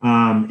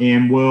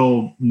 and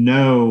will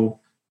know,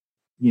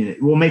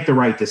 will make the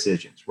right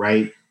decisions,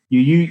 right?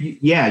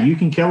 You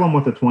can kill them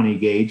with a 20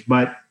 gauge,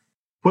 but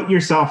put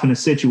yourself in a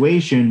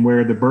situation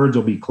where the birds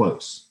will be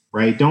close,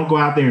 right? Don't go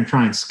out there and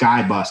try and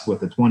sky bust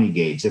with a 20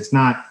 gauge. That's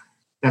not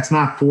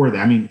for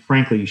that. I mean,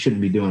 frankly, you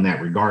shouldn't be doing that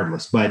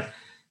regardless, but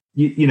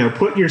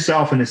put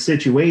yourself in a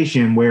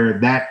situation where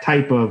that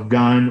type of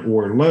gun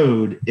or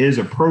load is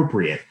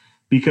appropriate,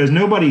 because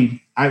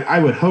I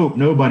would hope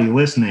nobody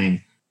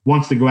listening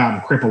wants to go out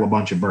and cripple a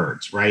bunch of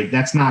birds, right?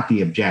 That's not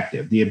the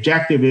objective. The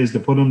objective is to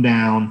put them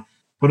down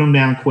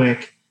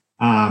quick,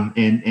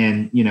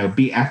 and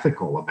be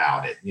ethical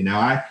about it.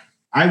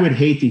 I would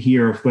hate to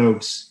hear of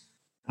folks,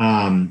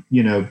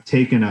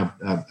 taking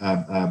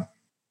a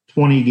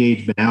 20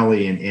 gauge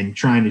Benelli and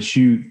trying to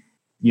shoot,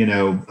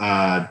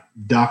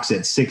 ducks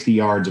at 60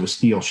 yards with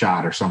steel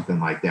shot or something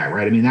like that,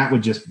 right? I mean, that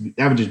would just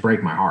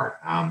break my heart.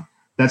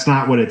 That's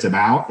not what it's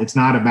about. It's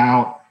not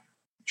about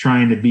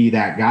trying to be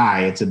that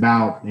guy. It's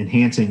about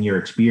enhancing your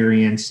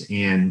experience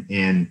and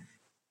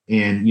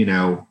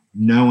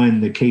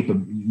knowing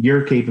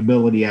your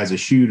capability as a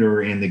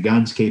shooter and the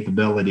gun's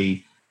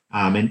capability,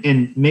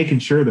 and making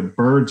sure the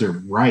birds are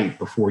right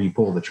before you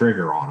pull the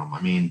trigger on them.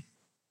 I mean,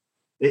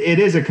 it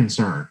is a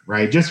concern,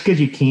 right? Just because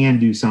you can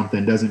do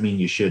something doesn't mean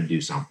you should do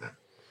something.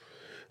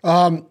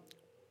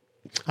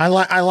 I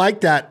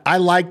like that. I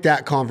like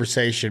that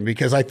conversation,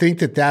 because I think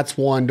that's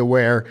one to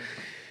where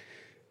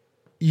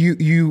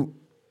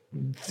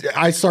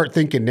I start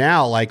thinking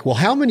now, like, well,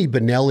 how many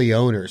Benelli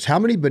owners, how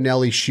many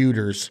Benelli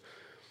shooters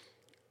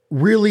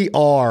really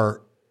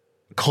are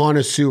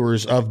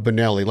connoisseurs of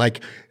Benelli?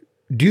 Like,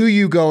 do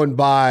you go and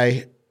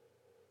buy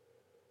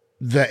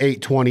the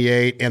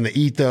 828 and the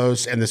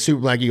Ethos and the Super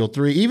Black Eagle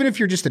 3, even if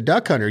you're just a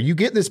duck hunter, you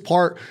get this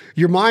part,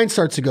 your mind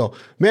starts to go,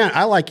 man,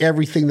 I like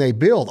everything they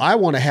build. I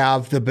want to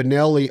have the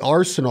Benelli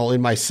arsenal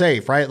in my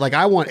safe, right? Like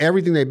I want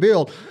everything they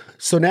build.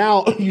 So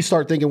now you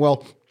start thinking,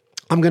 well,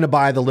 I'm going to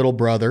buy the little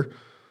brother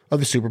of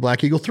the Super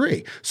Black Eagle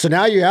 3. So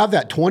now you have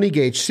that 20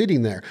 gauge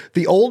sitting there.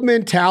 The old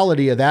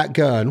mentality of that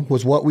gun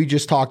was what we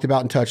just talked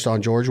about and touched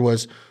on, George,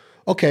 was,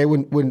 okay,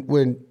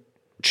 when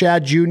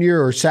Chad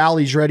Jr. or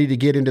Sally's ready to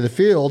get into the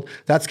field,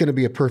 that's going to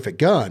be a perfect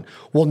gun.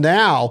 Well,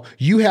 now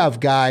you have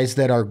guys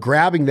that are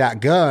grabbing that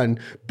gun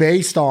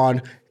based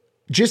on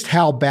just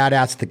how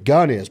badass the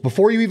gun is.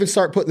 Before you even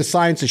start putting the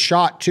science of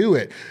shot to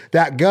it,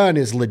 that gun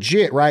is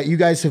legit, right? You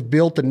guys have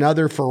built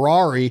another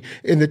Ferrari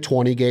in the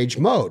 20 gauge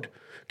mode.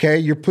 Okay,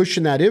 you're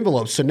pushing that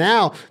envelope. So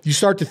now you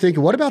start to think,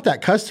 what about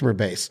that customer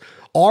base?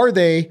 Are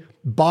they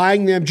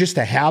buying them just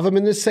to have them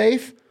in the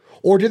safe?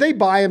 Or do they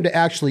buy them to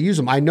actually use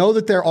them? I know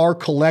that there are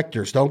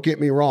collectors, don't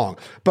get me wrong,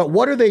 but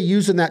what are they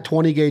using that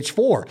 20 gauge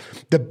for?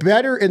 The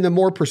better and the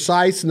more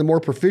precise and the more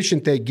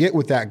proficient they get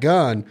with that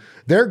gun,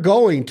 they're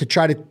going to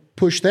try to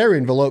push their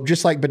envelope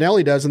just like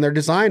Benelli does in their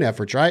design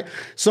efforts, right?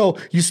 So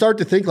you start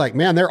to think like,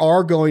 man, there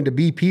are going to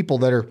be people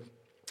that are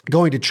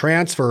going to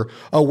transfer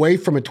away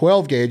from a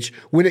 12 gauge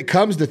when it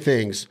comes to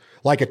things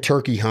like a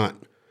turkey hunt.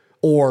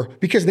 Or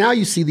because now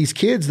you see these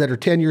kids that are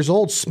 10 years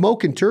old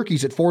smoking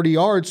turkeys at 40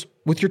 yards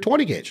with your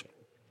 20 gauge.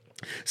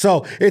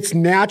 So it's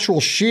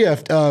natural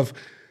shift of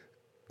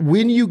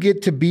when you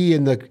get to be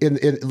in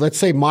let's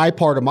say my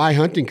part of my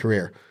hunting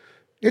career,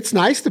 it's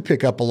nice to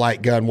pick up a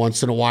light gun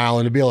once in a while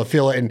and to be able to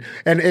feel it.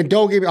 And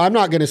don't get me, I'm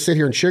not going to sit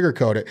here and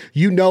sugarcoat it.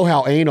 You know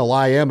how anal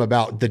I am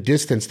about the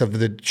distance of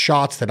the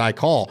shots that I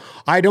call.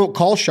 I don't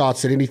call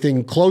shots at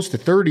anything close to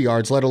 30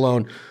 yards, let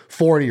alone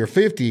 40 or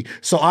 50.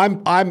 So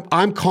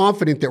I'm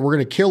confident that we're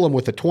going to kill them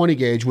with a 20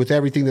 gauge with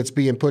everything that's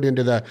being put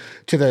into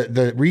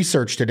the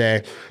research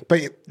today.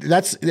 But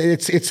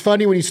it's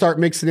funny when you start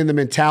mixing in the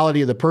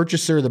mentality of the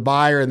purchaser, the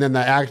buyer, and then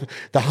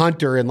the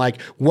hunter, and like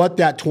what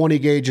that 20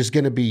 gauge is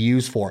going to be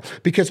used for.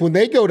 Because when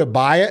they go to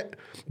buy it,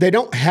 they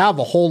don't have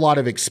a whole lot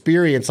of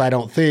experience, I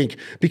don't think,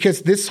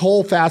 because this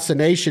whole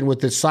fascination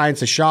with the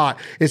science of shot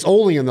is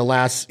only in the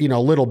last,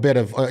 little bit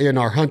of in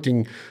our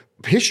hunting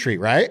history,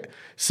 right?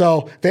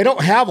 So they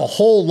don't have a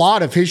whole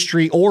lot of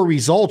history or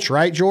results,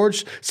 right,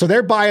 George? So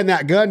they're buying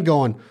that gun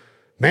going,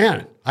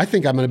 man, I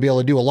think I'm going to be able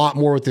to do a lot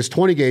more with this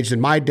 20 gauge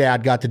than my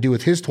dad got to do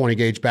with his 20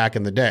 gauge back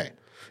in the day,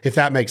 if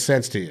that makes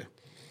sense to you.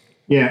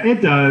 Yeah,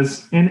 it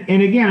does. And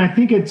again, I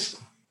think it's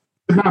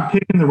about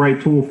picking the right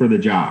tool for the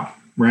job,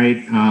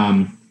 right?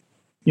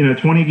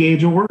 20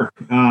 gauge will work.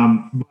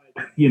 But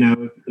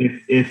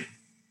if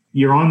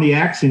you're on the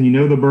X and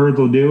the birds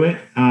will do it,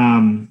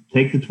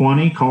 take the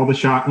 20, call the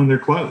shot when they're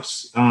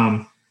close.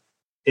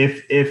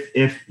 If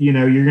you're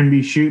going to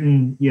be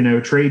shooting,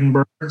 trading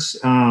birds,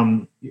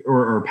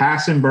 or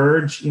passing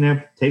birds,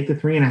 take the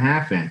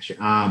 3.5 inch.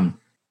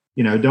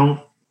 Don't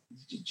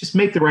just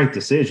make the right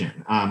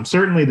decision.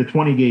 Certainly the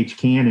 20 gauge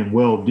can and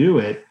will do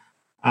it.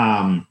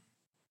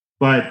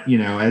 But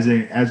as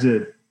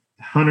a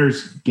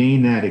hunters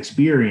gain that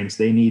experience,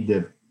 they need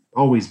to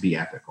always be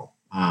ethical.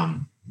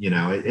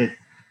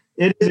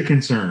 It is a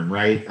concern,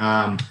 right?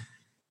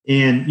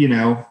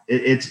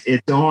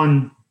 It's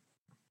on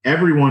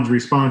everyone's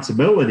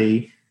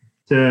responsibility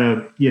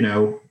to,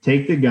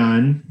 take the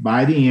gun,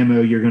 buy the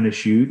ammo you're going to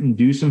shoot, and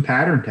do some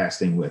pattern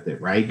testing with it,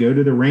 right? Go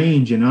to the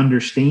range and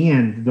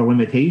understand the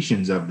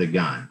limitations of the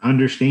gun.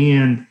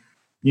 Understand,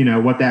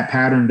 what that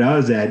pattern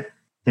does at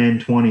 10,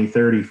 20,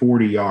 30,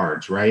 40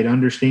 yards, right?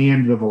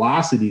 Understand the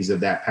velocities of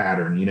that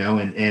pattern,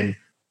 and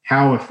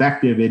how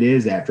effective it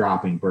is at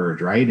dropping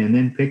birds, right? And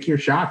then pick your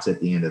shots at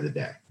the end of the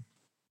day.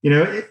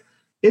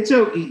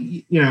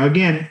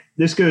 Again,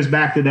 this goes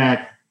back to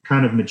that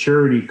kind of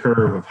maturity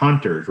curve of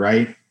hunters,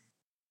 right?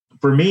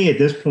 For me at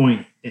this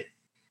point,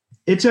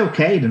 it's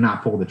okay to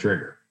not pull the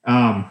trigger.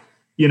 I'm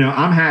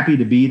happy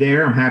to be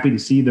there. I'm happy to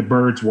see the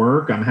birds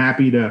work. I'm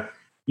happy to,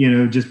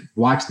 just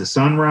watch the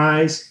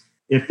sunrise.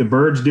 If the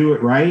birds do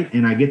it right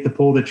and I get to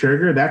pull the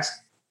trigger, that's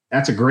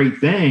a great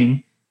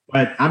thing.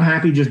 But I'm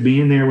happy just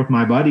being there with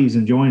my buddies,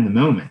 enjoying the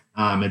moment.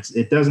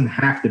 It doesn't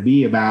have to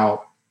be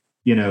about,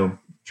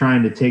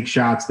 trying to take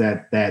shots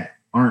that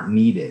aren't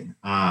needed.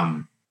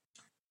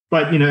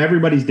 But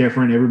everybody's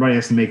different. Everybody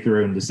has to make their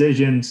own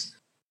decisions.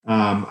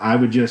 I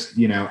would just,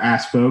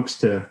 ask folks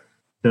to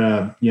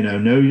know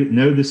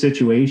the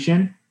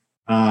situation,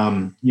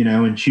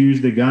 and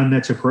choose the gun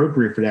that's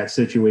appropriate for that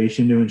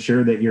situation to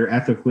ensure that you're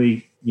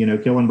ethically,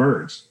 killing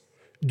birds.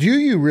 Do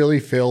you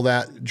really feel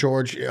that,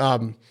 George?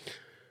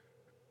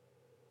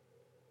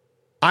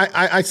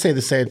 I say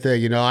the same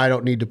thing. I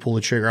don't need to pull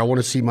the trigger. I want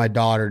to see my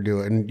daughter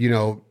do it. And,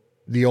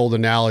 the old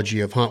analogy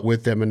of hunt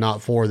with them and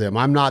not for them.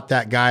 I'm not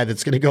that guy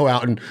that's going to go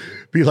out and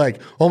be like,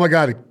 oh my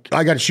God,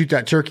 I got to shoot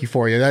that turkey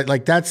for you.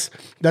 That's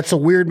a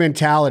weird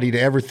mentality to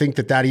ever think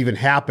that even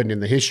happened in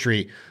the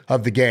history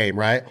of the game,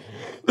 right?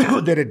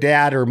 That a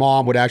dad or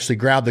mom would actually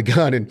grab the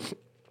gun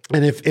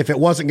And if it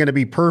wasn't going to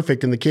be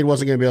perfect and the kid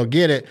wasn't going to be able to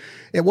get it,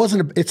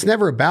 it's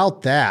never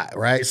about that.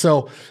 Right.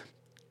 So,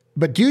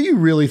 but do you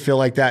really feel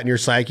like that in your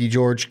psyche,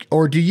 George?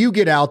 Or do you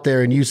get out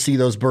there and you see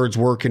those birds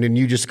working and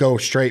you just go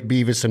straight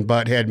Beavis and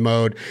Butthead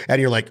mode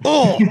and you're like,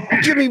 oh,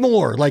 give me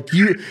more? Like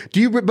do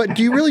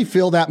you really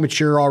feel that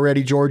mature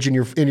already, George, in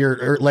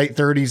your late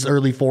 30s,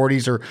 early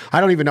 40s, or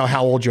I don't even know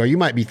how old you are. You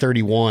might be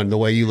 31 the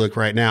way you look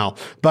right now.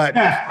 But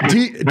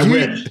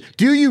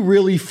do you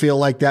really feel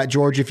like that,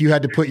 George, if you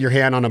had to put your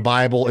hand on a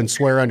Bible and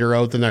swear under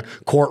oath in the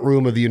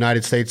courtroom of the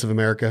United States of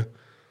America?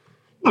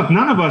 Look,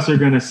 none of us are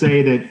going to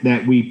say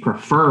that we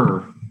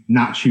prefer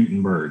not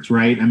shooting birds,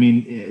 right? I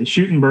mean,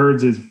 shooting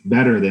birds is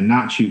better than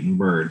not shooting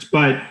birds.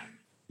 But,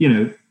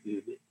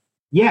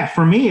 yeah,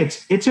 for me,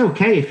 it's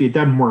okay if it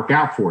doesn't work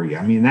out for you.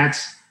 I mean,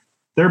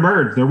 they're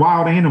birds. They're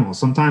wild animals.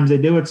 Sometimes they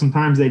do it.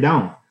 Sometimes they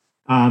don't.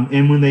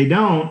 And when they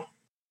don't,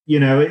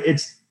 the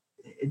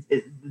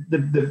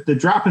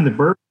drop in the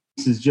bird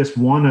piece is just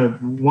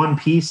one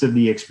piece of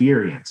the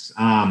experience.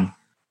 I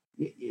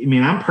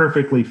mean, I'm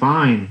perfectly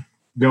fine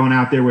going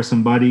out there with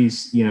some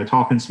buddies,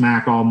 talking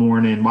smack all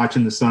morning,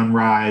 watching the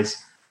sunrise,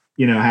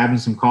 having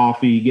some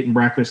coffee, getting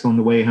breakfast on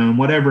the way home,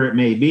 whatever it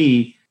may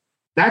be.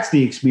 That's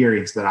the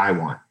experience that I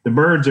want. The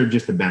birds are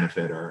just a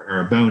benefit or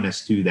a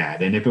bonus to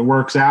that. And if it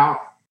works out,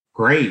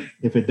 great.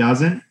 If it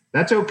doesn't,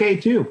 that's okay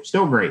too.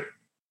 Still great.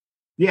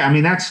 Yeah. I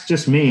mean, that's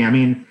just me. I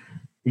mean,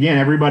 again,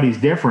 everybody's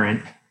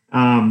different.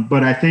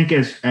 But I think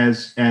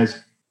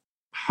as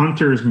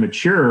hunters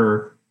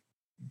mature,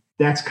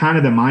 that's kind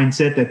of the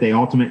mindset that they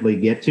ultimately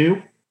get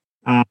to.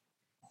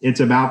 It's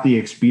about the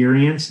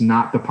experience,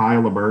 not the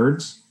pile of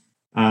birds.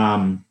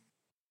 I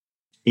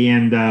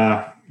think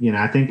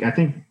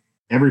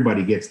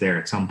everybody gets there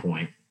at some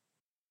point.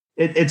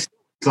 It's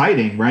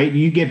exciting, right?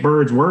 You get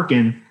birds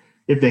working.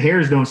 If the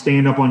hairs don't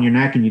stand up on your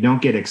neck and you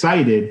don't get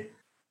excited,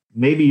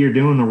 maybe you're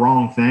doing the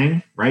wrong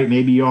thing, right?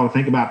 Maybe you ought to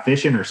think about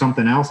fishing or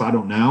something else. I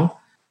don't know.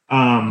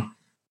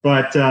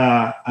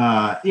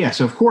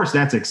 So of course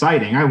that's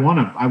exciting. I want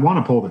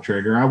to pull the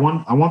trigger. I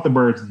want the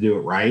birds to do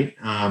it right.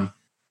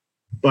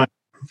 But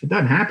if it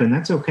doesn't happen,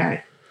 that's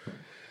okay.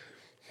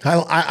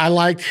 I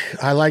like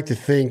to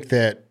think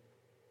that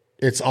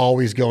it's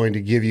always going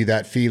to give you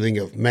that feeling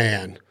of,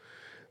 man,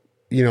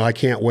 I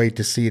can't wait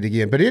to see it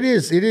again. But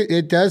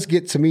it does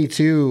get to me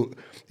too.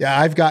 Yeah,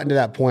 I've gotten to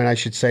that point, I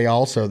should say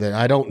also, that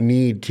I don't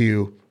need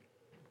to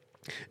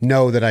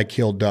know that I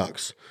killed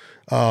ducks.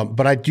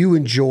 But I do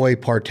enjoy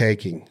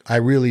partaking. I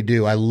really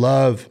do. I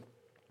love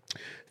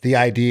the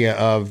idea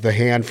of the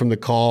hand from the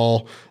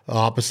call,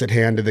 opposite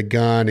hand to the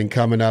gun, and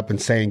coming up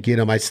and saying, get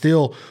him. I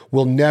still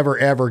will never,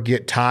 ever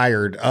get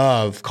tired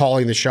of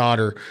calling the shot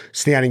or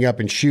standing up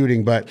and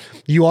shooting. But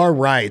you are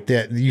right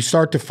that you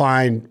start to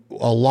find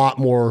a lot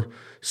more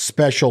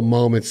special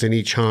moments in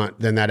each hunt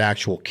than that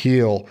actual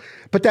kill.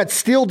 But that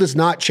still does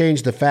not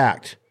change the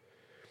fact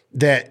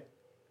that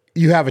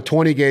you have a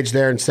 20 gauge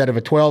there instead of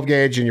a 12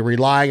 gauge, and you're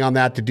relying on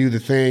that to do the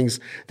things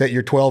that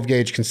your 12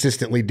 gauge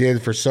consistently did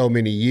for so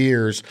many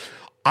years.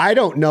 I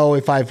don't know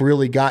if I've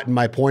really gotten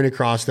my point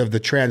across of the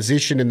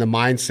transition in the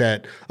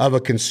mindset of a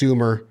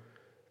consumer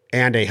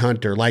and a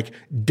hunter. Like,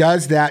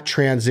 does that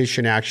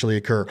transition actually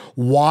occur?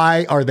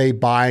 Why are they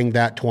buying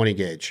that 20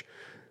 gauge?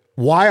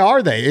 Why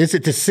are they? Is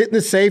it to sit in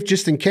the safe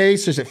just in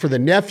case? Is it for the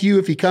nephew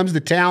if he comes to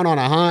town on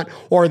a hunt?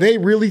 Or are they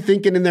really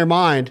thinking in their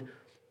mind,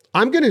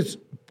 I'm going to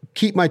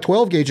keep my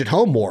 12 gauge at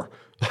home more?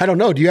 I don't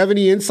know. Do you have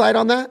any insight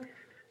on that?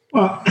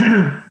 Well,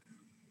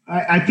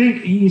 I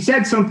think you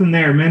said something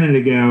there a minute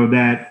ago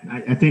that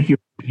I think you're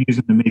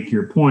using to make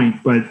your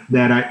point, but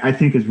that I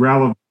think is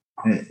relevant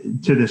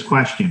to this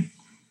question.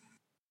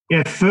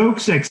 If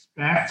folks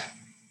expect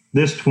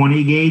this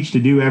 20 gauge to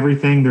do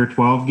everything their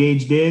 12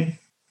 gauge did,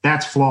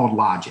 that's flawed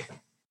logic,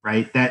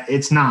 right? That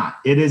it's not.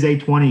 It is a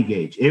 20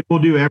 gauge. It will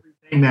do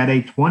everything that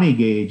a 20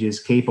 gauge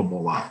is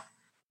capable of.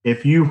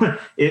 If you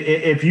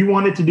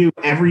want it to do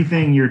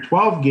everything your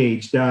 12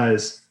 gauge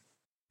does,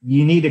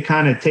 you need to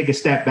kind of take a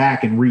step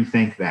back and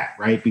rethink that,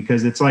 right?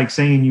 Because it's like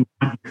saying you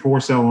want your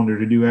 4-cylinder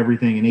to do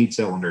everything an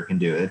 8-cylinder can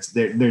do.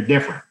 They're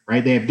different,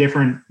 right? They have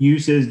different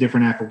uses,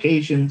 different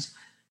applications,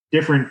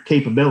 different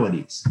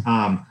capabilities.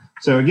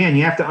 So again,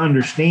 you have to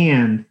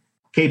understand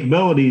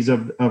capabilities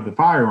of the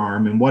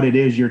firearm and what it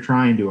is you're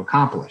trying to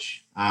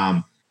accomplish.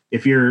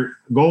 If your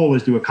goal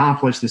is to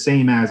accomplish the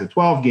same as a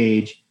 12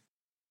 gauge,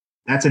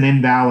 that's an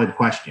invalid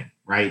question,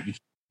 right?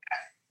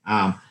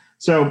 But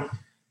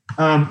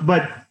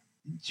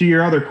to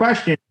your other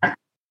question, I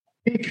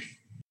think,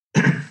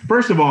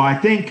 first of all, I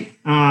think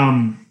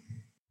that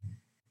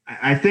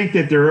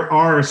there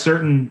are a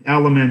certain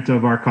element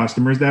of our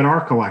customers that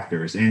are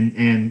collectors,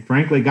 and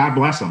frankly, God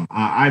bless them.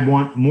 I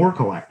want more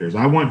collectors.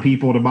 I want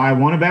people to buy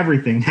one of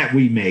everything that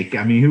we make.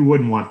 I mean, who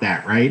wouldn't want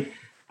that, right?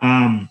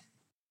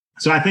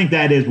 So I think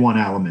that is one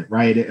element,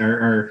 right?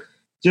 Or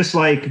just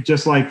like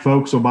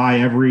folks will buy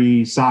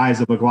every size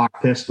of a Glock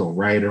pistol,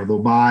 right? Or they'll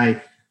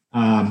buy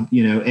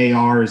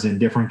ARs in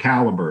different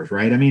calibers,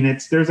 right? I mean,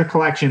 there's a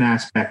collection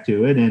aspect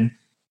to it, and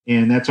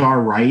and that's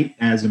our right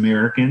as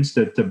Americans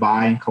to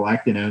buy and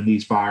collect and own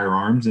these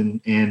firearms.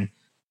 And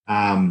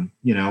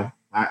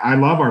I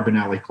love our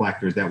Benelli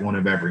collectors that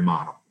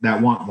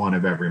want one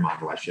of every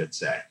model, I should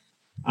say.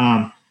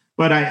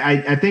 But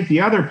I think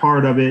the other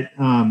part of it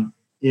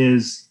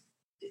is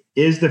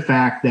the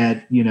fact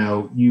that,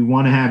 you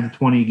want to have the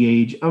 20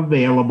 gauge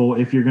available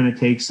if you're going to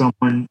take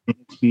someone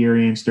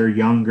inexperienced or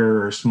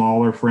younger or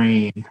smaller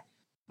frame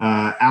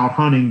out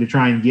hunting, to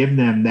try and give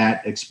them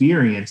that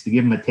experience, to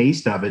give them a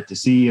taste of it, to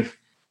see if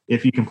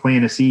you can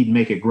plant a seed and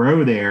make it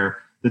grow there.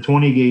 The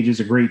 20 gauge is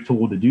a great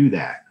tool to do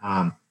that.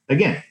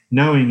 Again,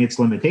 knowing its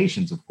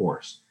limitations, of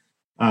course.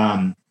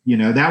 That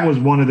was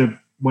one of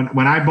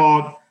when I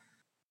bought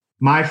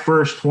my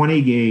first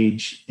 20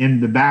 gauge,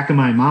 in the back of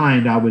my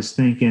mind, I was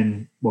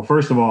thinking, well,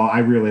 first of all, I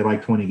really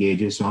like 20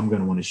 gauges, so I'm going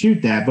to want to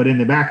shoot that. But in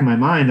the back of my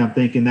mind, I'm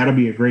thinking that'll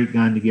be a great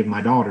gun to give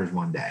my daughters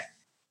one day.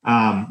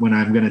 When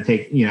I'm going to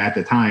take, at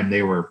the time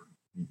they were,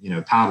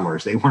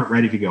 toddlers, they weren't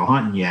ready to go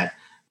hunting yet.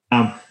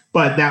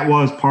 But that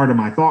was part of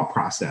my thought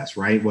process,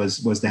 right?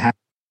 Was to have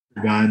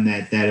a gun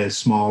that is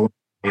smaller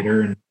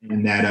and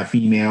that a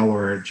female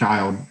or a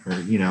child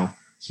or,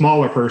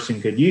 smaller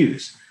person could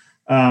use.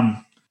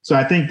 So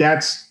I think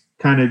that's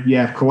kind of, you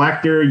have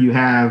collector, you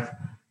have,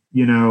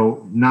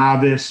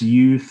 novice,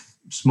 youth,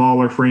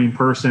 smaller frame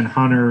person,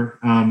 hunter,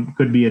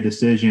 could be a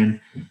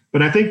decision.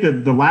 But I think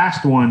that the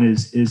last one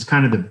is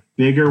kind of the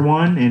bigger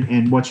one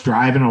and what's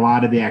driving a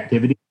lot of the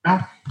activity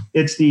now.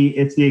 It's the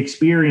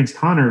experienced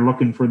hunter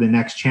looking for the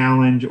next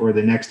challenge or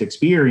the next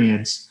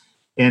experience.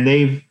 And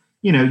they've,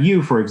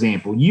 you, for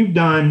example, you've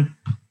done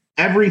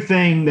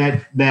everything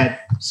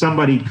that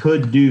somebody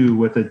could do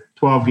with a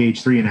 12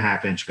 gauge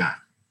 3.5 inch gun,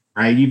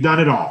 right? You've done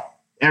it all,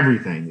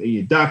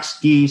 everything. Ducks,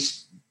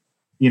 geese,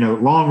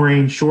 long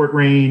range, short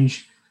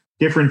range,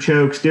 different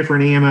chokes,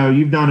 different ammo.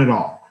 You've done it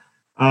all.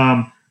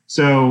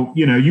 So,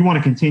 you want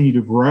to continue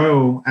to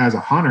grow as a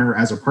hunter,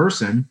 as a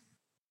person.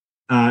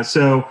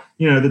 So,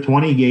 the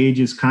 20 gauge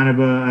is kind of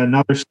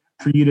another step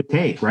for you to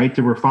take, right?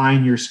 To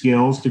refine your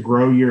skills, to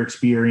grow your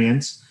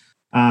experience,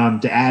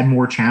 to add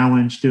more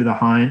challenge to the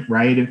hunt,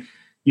 right?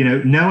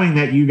 Knowing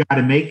that you got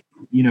to make,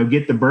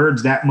 get the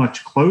birds that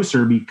much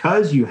closer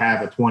because you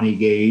have a 20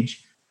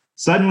 gauge,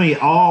 suddenly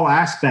all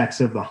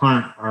aspects of the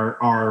hunt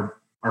are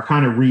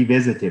kind of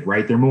revisited,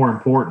 right? They're more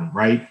important,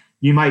 right?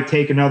 You might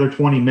take another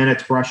 20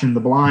 minutes brushing the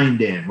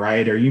blind in,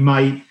 right? Or you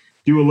might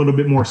do a little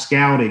bit more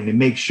scouting to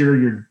make sure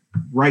you're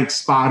right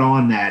spot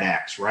on that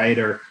X, right?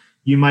 Or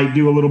you might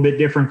do a little bit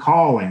different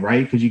calling,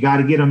 right? Because you got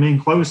to get them in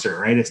closer,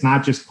 right? It's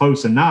not just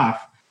close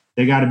enough.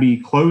 They got to be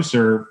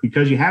closer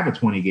because you have a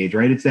 20 gauge,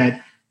 right? It's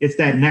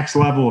that next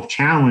level of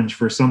challenge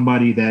for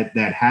somebody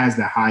that has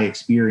the high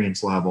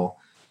experience level.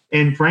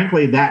 And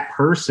frankly, that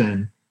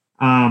person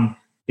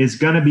is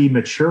going to be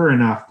mature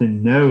enough to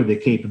know the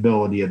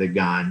capability of the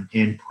gun.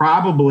 And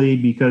probably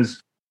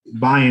because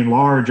by and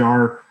large,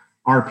 our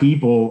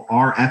people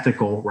are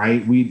ethical,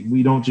 right?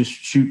 We don't just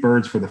shoot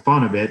birds for the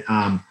fun of it.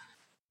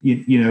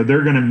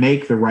 They're going to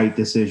make the right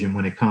decision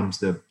when it comes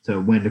to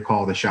when to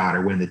call the shot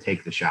or when to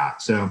take the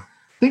shot. So I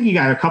think you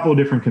got a couple of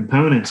different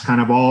components kind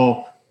of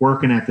all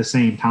working at the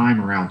same time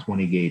around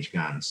 20 gauge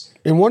guns.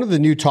 And one of the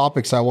new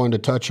topics I wanted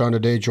to touch on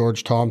today,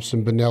 George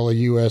Thompson, Benelli,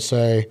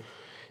 USA,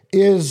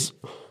 is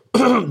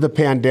the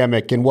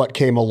pandemic and what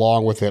came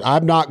along with it.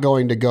 I'm not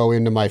going to go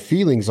into my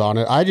feelings on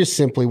it. I just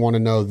simply want to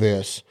know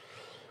this.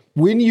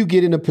 When you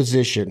get in a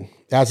position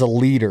as a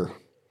leader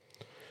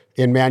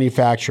in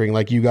manufacturing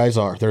like you guys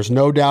are, there's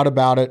no doubt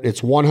about it.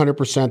 It's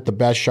 100% the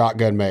best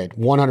shotgun made,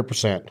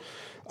 100%.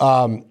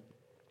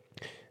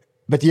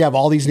 But you have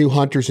all these new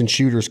hunters and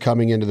shooters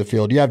coming into the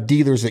field. You have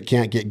dealers that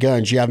can't get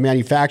guns. You have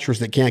manufacturers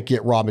that can't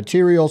get raw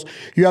materials.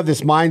 You have this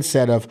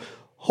mindset of,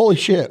 holy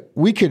shit,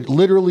 we could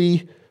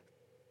literally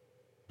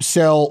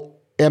sell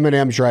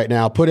M&Ms right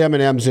now, put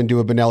M&Ms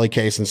into a Benelli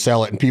case and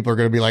sell it. And people are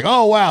going to be like,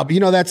 oh, wow.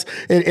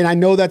 And I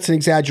know that's an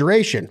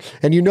exaggeration.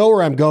 And you know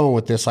where I'm going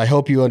with this. I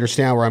hope you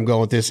understand where I'm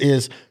going with this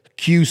is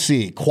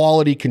QC,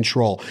 quality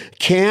control.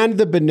 Can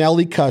the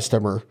Benelli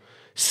customer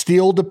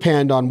still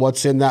depend on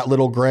what's in that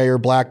little gray or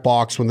black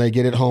box when they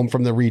get it home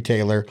from the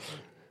retailer,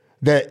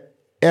 that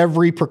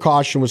every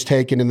precaution was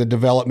taken in the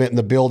development and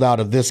the build out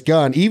of this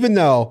gun, even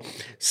though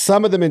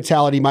some of the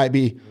mentality might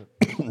be,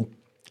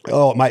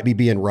 it might be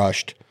being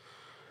rushed.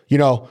 We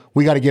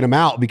got to get them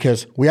out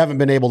because we haven't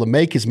been able to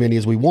make as many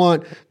as we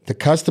want. The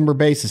customer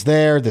base is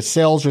there. The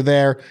sales are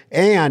there.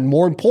 And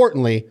more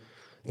importantly,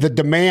 the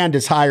demand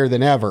is higher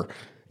than ever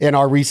in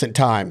our recent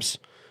times.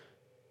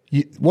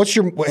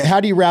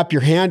 How do you wrap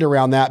your hand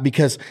around that?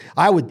 Because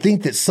I would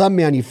think that some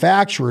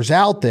manufacturers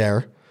out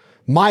there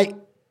might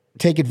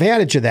take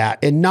advantage of that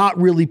and not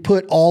really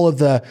put all of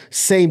the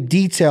same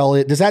detail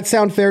in. Does that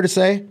sound fair to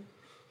say?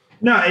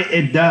 No,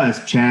 it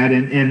does, Chad.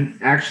 And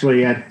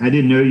actually, I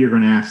didn't know you were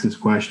going to ask this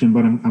question,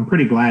 but I'm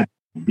pretty glad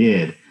you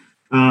did.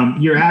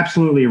 You're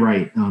absolutely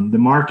right. The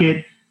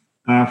market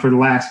for the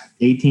last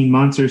 18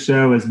 months or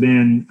so has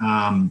been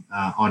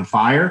on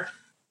fire.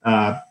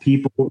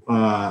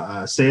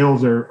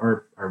 Sales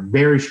are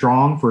very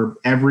strong for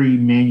every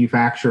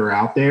manufacturer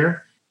out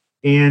there.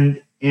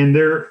 and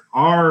there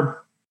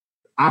are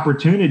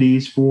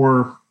opportunities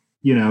for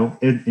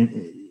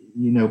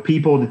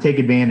people to take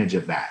advantage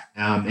of that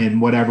in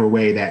whatever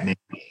way that may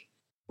be,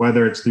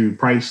 whether it's through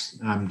price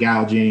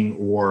gouging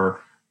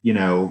or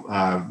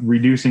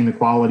reducing the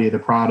quality of the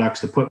products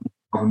to put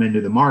them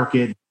into the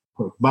market.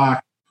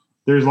 But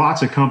there's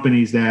lots of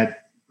companies that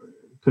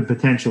could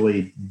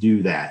potentially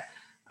do that.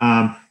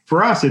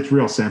 For us, it's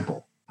real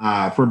simple.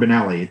 For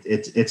Benelli,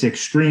 it's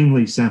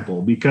extremely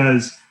simple,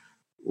 because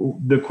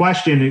the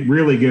question, it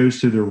really goes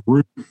to the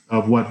root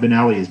of what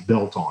Benelli is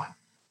built on.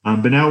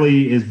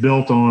 Benelli is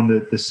built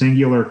on the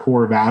singular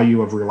core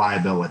value of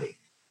reliability.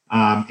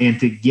 And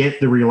to get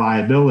the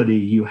reliability,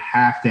 you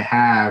have to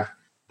have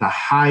the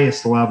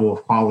highest level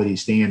of quality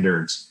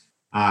standards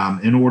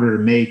in order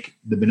to make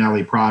the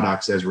Benelli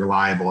products as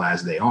reliable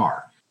as they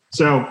are.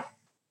 So,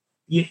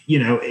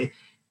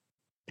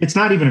 it's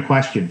not even a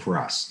question for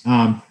us.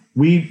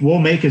 We will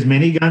make as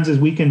many guns as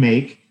we can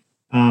make,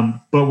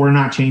 but we're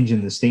not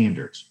changing the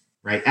standards,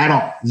 right? At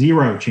all.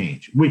 Zero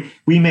change.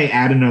 We may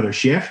add another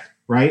shift,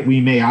 right?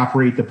 We may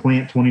operate the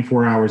plant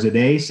 24 hours a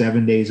day,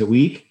 7 days a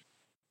week,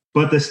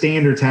 but the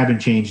standards haven't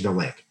changed a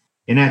lick.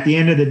 And at the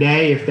end of the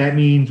day, if that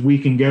means we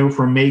can go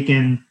from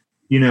making,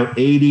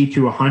 80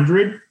 to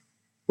 100,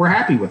 we're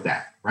happy with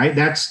that, right?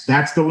 That's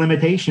the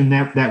limitation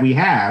that we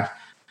have.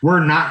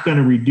 We're not going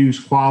to reduce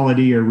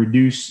quality or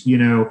reduce,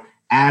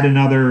 add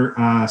another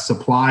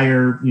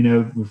supplier,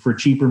 for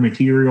cheaper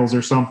materials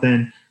or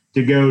something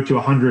to go to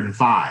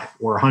 105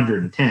 or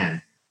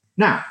 110.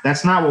 No,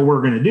 that's not what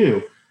we're going to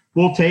do.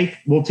 We'll take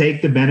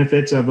the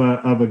benefits of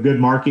a good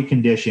market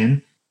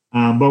condition,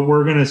 but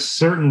we're going to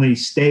certainly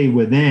stay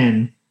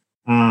within,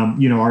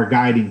 our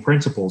guiding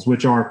principles,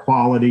 which are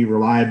quality,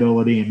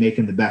 reliability, and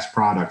making the best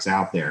products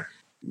out there.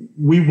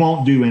 We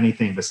won't do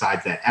anything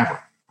besides that ever.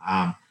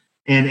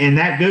 And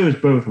that goes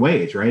both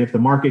ways, right? If the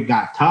market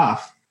got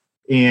tough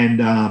and,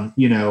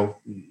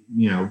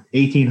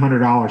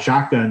 $1,800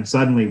 shotguns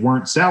suddenly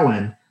weren't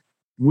selling,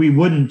 we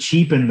wouldn't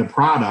cheapen the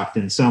product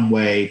in some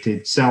way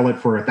to sell it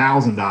for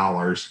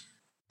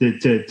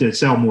 $1,000 to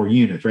sell more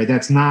units, right?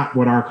 That's not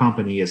what our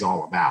company is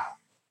all about.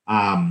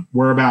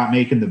 We're about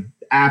making the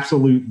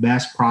absolute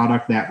best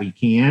product that we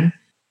can,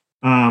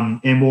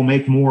 and we'll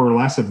make more or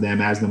less of them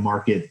as the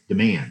market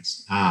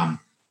demands.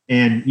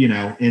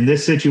 In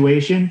this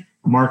situation,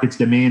 market's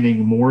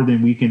demanding more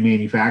than we can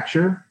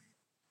manufacture.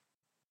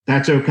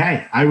 That's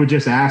okay. I would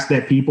just ask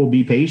that people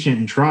be patient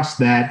and trust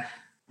that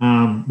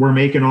we're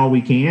making all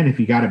we can. If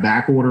you got a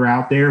back order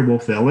out there, we'll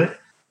fill it.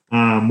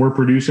 We're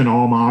producing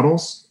all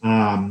models.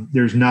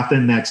 There's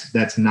nothing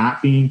that's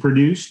not being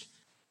produced.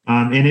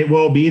 And it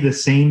will be the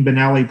same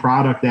Benelli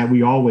product that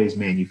we always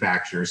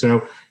manufacture.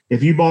 So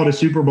if you bought a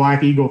Super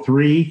Black Eagle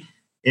 3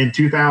 in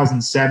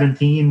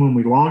 2017 when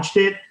we launched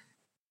it,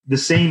 the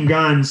same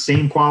guns,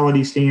 same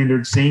quality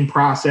standards, same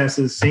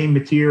processes, same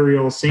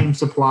materials, same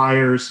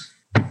suppliers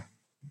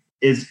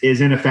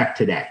is in effect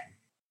today.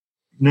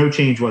 No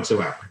change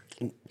whatsoever.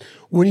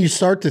 When you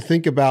start to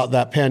think about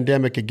that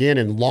pandemic again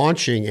and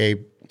launching a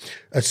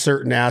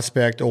certain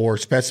aspect or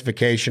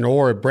specification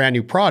or a brand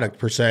new product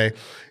per se,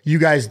 you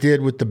guys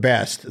did with the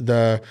best.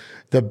 The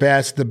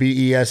best, the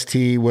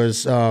BEST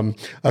was a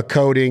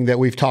coating that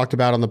we've talked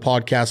about on the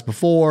podcast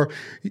before.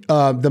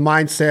 The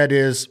mindset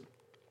is,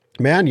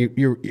 man,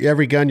 you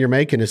every gun you're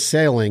making is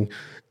selling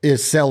at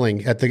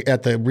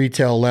the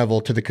retail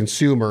level to the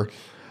consumer.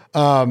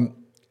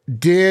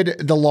 Did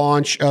the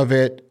launch of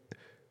it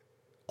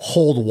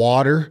hold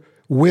water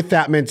with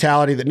that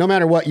mentality that no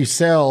matter what you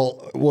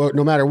sell,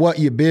 no matter what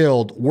you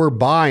build, we're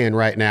buying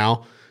right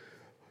now?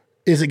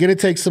 Is it going to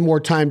take some more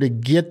time to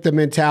get the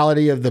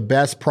mentality of the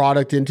best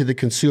product into the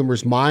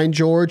consumer's mind,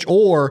 George?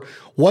 Or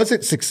was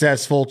it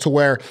successful to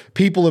where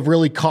people have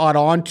really caught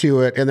on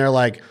to it and they're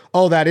like,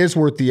 oh, that is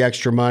worth the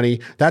extra money.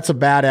 That's a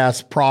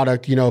badass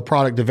product,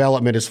 product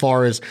development as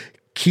far as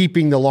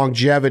keeping the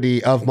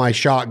longevity of my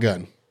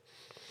shotgun?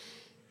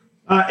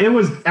 It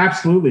was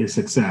absolutely a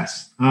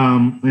success.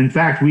 In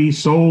fact, we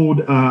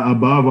sold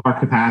above our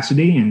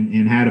capacity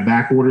and had a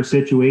back order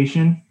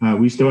situation.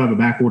 We still have a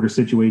back order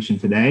situation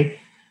today.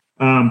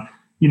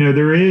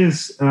 There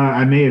is,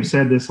 I may have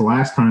said this the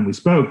last time we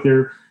spoke,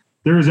 there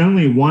is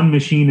only one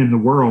machine in the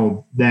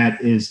world that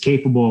is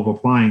capable of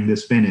applying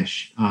this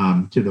finish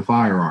to the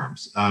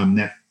firearms.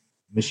 That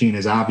machine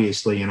is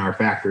obviously in our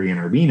factory in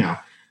Urbino.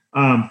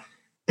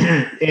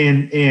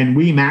 And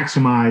we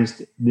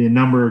maximized the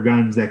number of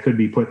guns that could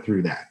be put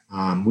through that.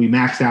 We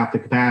maxed out the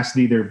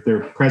capacity.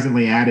 They're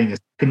presently adding a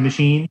second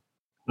machine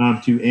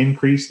to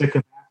increase the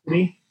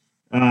capacity.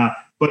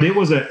 But it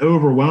was an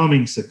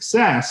overwhelming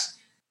success.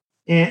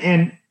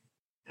 And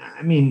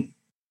I mean,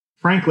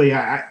 frankly,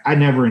 I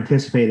never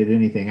anticipated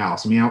anything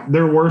else. I mean,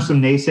 there were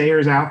some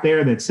naysayers out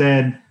there that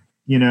said,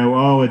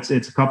 oh, it's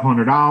a couple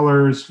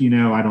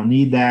 $100. I don't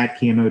need that.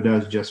 Camo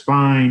does just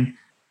fine.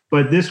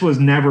 But this was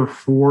never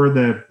for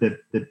the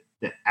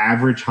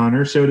average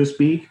hunter, so to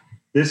speak.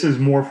 This is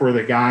more for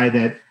the guy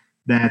that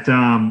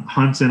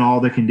hunts in all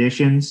the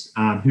conditions,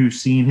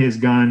 who's seen his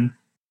gun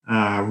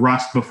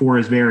rust before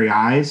his very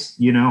eyes,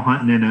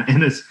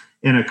 hunting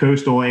in a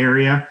coastal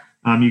area.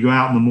 You go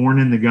out in the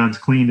morning, the gun's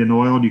cleaned and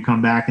oiled. You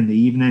come back in the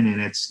evening and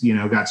it's,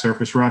 got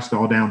surface rust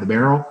all down the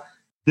barrel.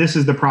 This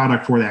is the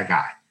product for that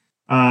guy.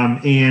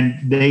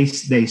 And they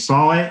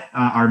saw it.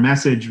 Our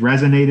message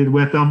resonated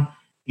with them.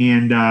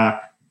 And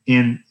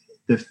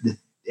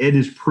it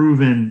is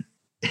proven,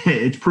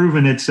 it's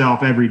proven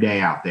itself every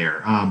day out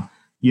there.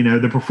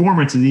 The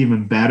performance is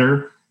even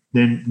better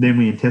than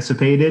we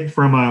anticipated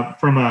from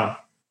a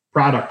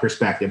product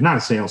perspective, not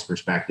a sales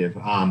perspective.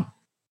 I'm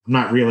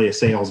not really a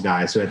sales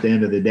guy. So at the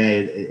end of the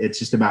day, it's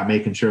just about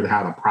making sure that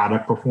how the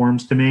product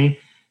performs to me.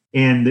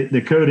 And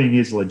the coating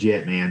is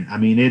legit, man. I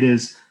mean, it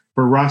is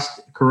for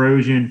rust,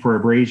 corrosion, for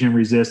abrasion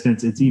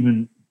resistance. It's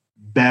even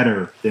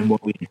better than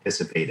what we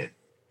anticipated.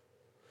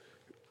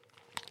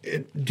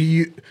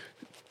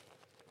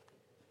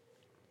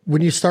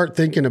 When you start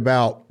thinking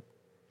about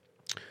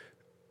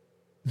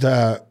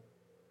the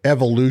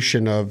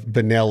evolution of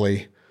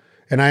Benelli,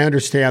 and I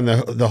understand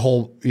the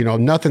whole,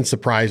 nothing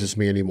surprises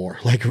me anymore.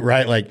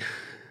 Like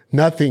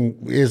nothing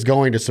is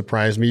going to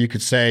surprise me. You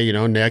could say,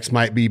 next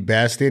might be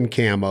best in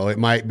camo. It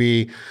might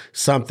be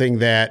something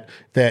that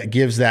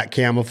gives that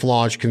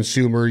camouflage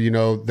consumer,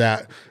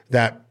 that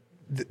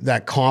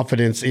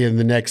confidence in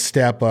the next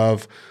step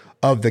of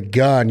the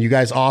gun. You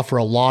guys offer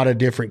a lot of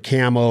different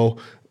camo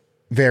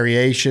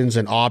variations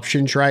and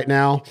options right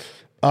now.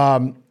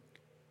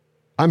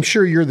 I'm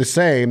sure you're the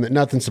same, that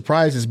nothing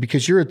surprises,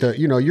 because you're at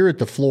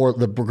the floor,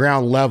 the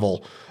ground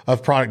level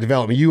of product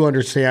development. You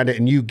understand it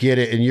and you get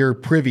it and you're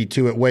privy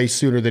to it way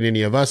sooner than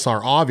any of us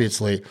are,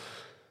 obviously.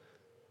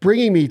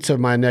 Bringing me to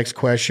my next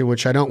question,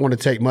 which I don't want to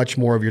take much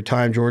more of your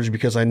time, George,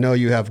 because I know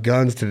you have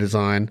guns to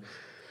design.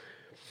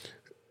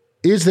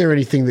 Is there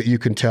anything that you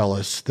can tell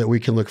us that we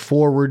can look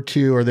forward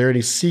to? Are there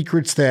any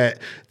secrets that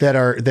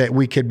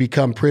we could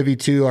become privy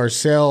to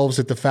ourselves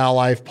at the Fowl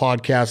Life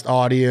podcast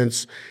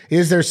audience?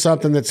 Is there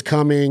something that's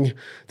coming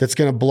that's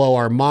going to blow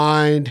our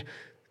mind?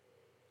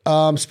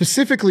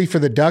 Specifically for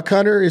the duck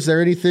hunter, is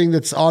there anything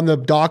that's on the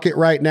docket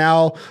right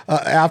now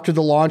after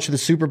the launch of the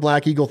Super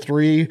Black Eagle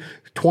 3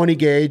 20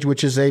 gauge,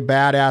 which is a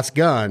badass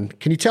gun?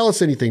 Can you tell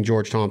us anything,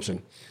 George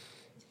Thompson?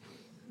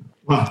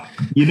 Well,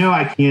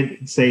 I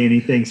can't say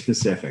anything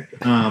specific.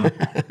 I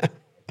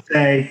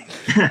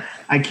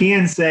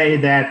can say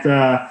that,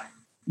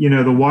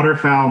 the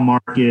waterfowl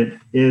market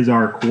is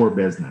our core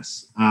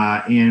business.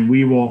 And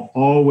we will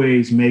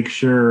always make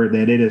sure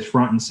that it is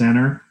front and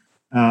center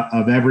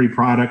of every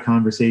product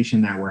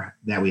conversation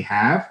that we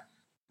have.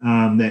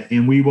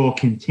 And we will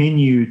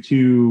continue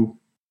to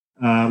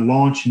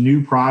launch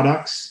new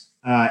products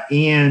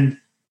and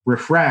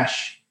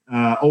refresh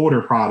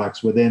older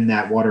products within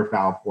that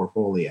waterfowl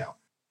portfolio.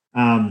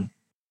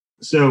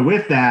 So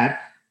with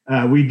that,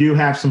 we do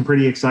have some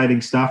pretty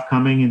exciting stuff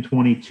coming in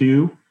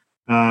 22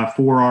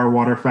 for our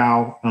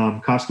waterfowl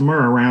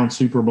customer around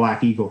Super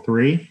Black Eagle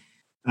 3.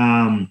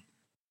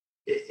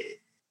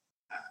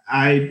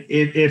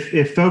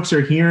 If folks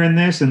are hearing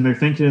this and they're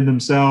thinking to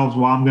themselves,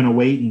 well, I'm going to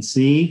wait and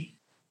see,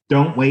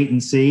 don't wait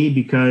and see,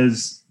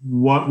 because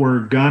what we're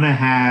going to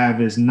have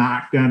is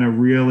not going to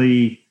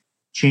really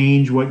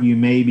change what you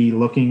may be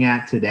looking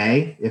at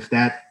today.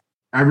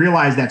 I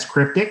realize that's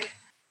cryptic,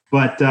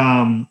 but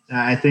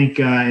I think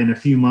in a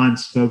few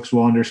months, folks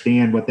will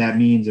understand what that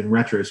means in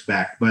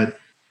retrospect. But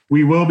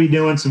we will be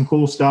doing some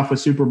cool stuff with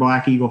Super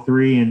Black Eagle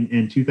 3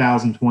 in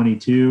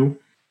 2022.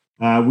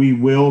 We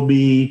will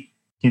be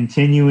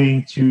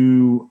continuing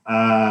to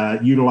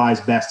utilize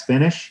Best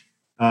Finish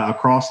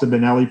across the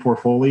Benelli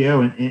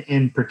portfolio, and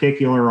in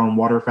particular on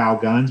waterfowl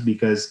guns,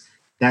 because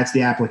that's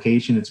the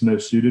application it's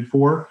most suited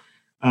for.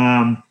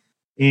 And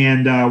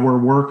we're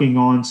working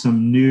on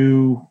some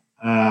new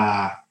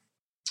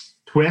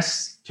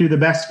twists to the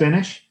Best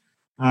Finish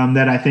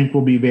that I think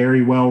will be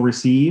very well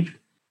received.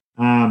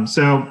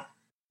 So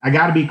I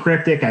got to be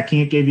cryptic. I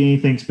can't give you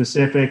anything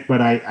specific,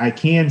 but I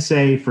can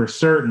say for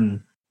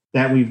certain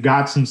that we've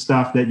got some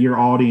stuff that your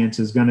audience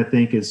is going to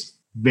think is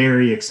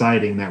very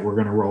exciting that we're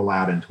going to roll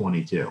out in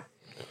 22.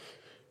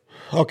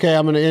 Okay,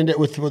 I'm going to end it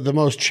with the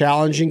most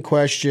challenging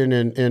question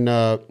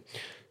in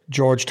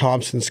George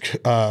Thompson's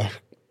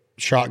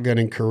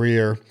shotgunning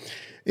career.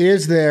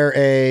 Is there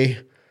a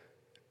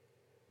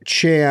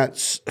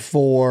chance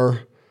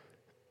for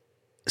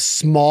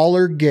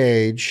smaller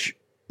gauge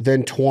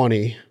than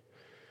 20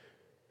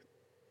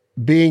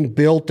 being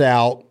built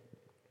out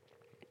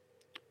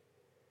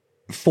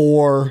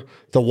for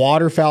the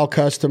waterfowl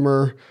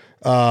customer?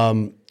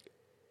 I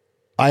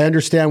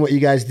understand what you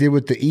guys did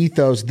with the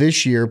Ethos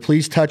this year.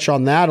 Please touch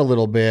on that a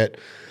little bit.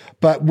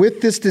 But with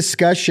this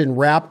discussion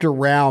wrapped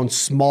around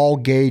small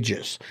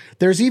gauges,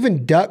 there's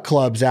even duck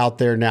clubs out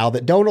there now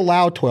that don't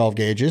allow 12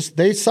 gauges.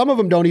 Some of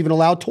them don't even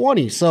allow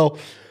 20. So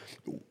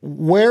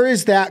where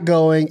is that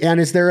going? And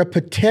is there a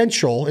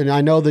potential, and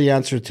I know the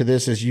answer to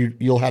this is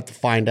you'll have to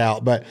find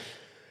out, but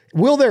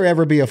will there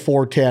ever be a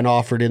 410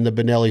 offered in the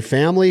Benelli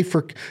family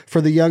for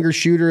the younger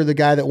shooter, the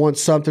guy that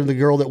wants something, the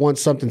girl that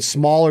wants something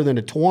smaller than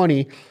a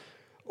 20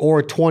 or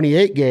a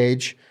 28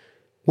 gauge?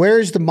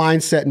 Where's the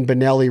mindset in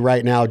Benelli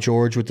right now,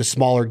 George, with the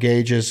smaller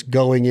gauges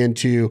going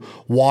into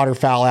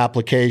waterfowl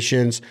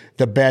applications,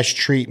 the best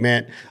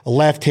treatment,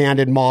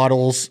 left-handed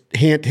models,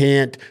 hint,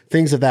 hint,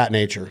 things of that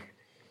nature?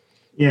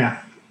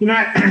 Yeah.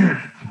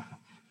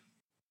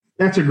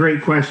 That's a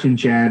great question,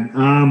 Chad.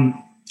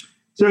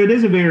 So it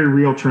is a very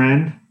real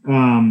trend.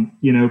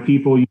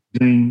 People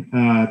using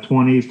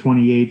 20s,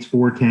 28s,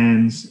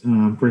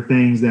 410s for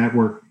things that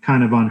were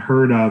kind of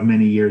unheard of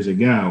many years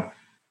ago.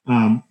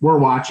 We're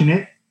watching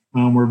it.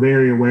 We're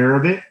very aware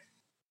of it.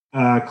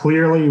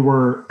 Clearly,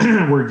 we're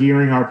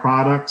gearing our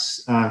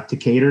products to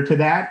cater to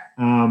that,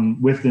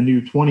 with the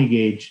new 20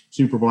 gauge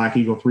Super Black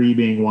Eagle 3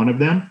 being one of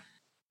them.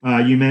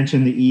 You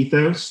mentioned the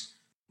ethos.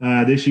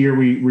 This year,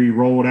 we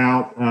rolled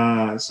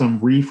out some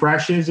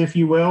refreshes, if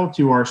you will,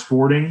 to our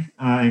sporting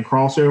and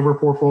crossover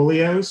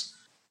portfolios.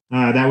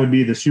 That would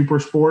be the Super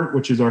Sport,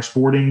 which is our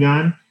sporting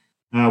gun.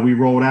 We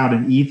rolled out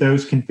an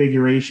ethos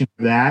configuration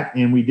of that,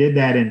 and we did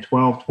that in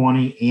 12,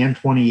 20, and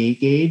 28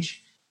 gauge.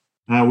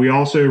 We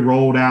also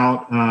rolled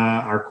out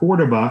our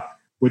Cordoba,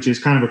 which is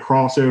kind of a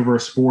crossover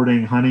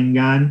sporting hunting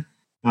gun.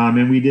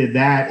 And we did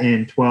that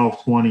in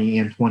 12, 20,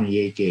 and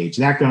 28 gauge.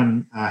 That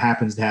gun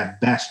happens to have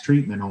best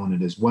treatment on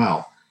it as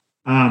well.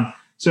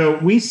 So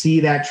we see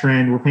that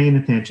trend. We're paying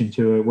attention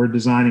to it. We're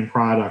designing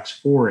products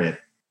for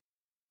it.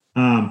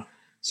 The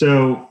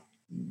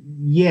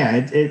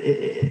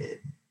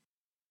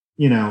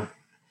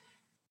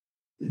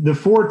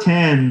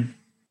 410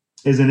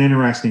 is an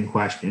interesting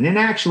question. And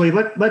actually,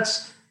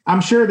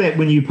 I'm sure that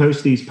when you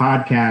post these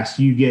podcasts,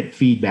 you get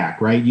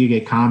feedback, right? You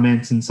get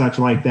comments and such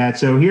like that.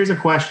 So here's a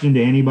question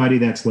to anybody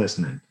that's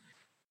listening.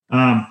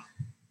 I'm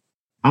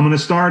going to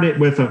start it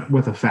with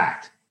a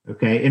fact.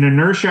 Okay. An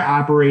inertia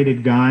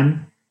operated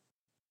gun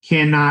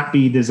cannot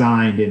be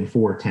designed in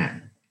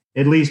 410,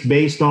 at least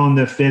based on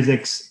the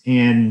physics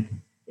and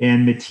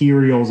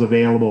materials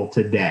available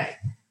today.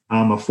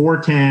 A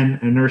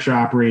 410 inertia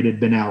operated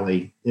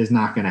Benelli is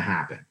not going to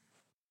happen.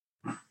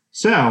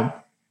 So,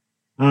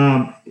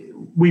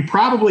 we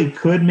probably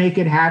could make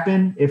it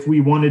happen if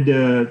we wanted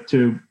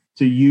to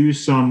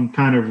use some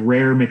kind of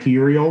rare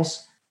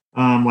materials,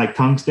 like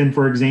tungsten,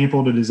 for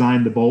example, to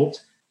design the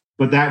bolt.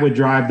 But that would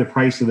drive the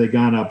price of the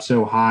gun up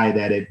so high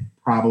that it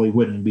probably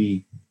wouldn't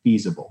be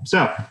feasible.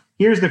 So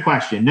here's the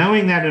question.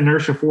 Knowing that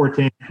inertia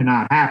 410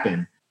 cannot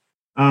happen,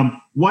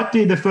 what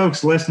do the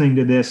folks listening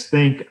to this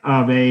think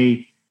of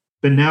a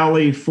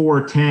Benelli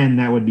 410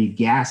 that would be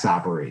gas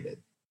operated?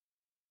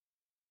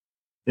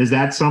 Is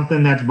that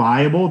something that's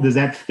viable? Does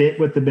that fit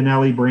with the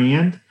Benelli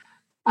brand?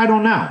 I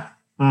don't know.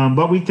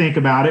 But we think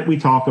about it. We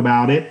talk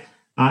about it.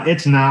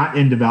 It's not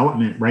in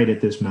development right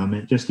at this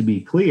moment, just to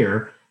be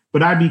clear.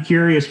 But I'd be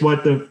curious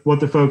what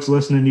the folks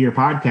listening to your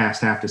podcast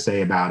have to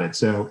say about it.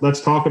 So let's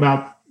talk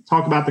about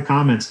the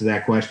comments to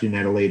that question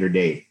at a later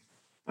date.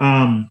 We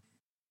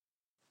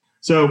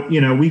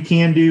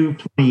can do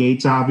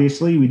 28s,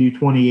 obviously. We do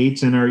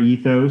 28s in our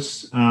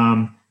ethos.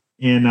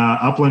 In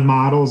upland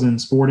models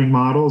and sporting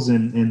models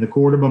and the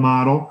Cordoba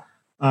model.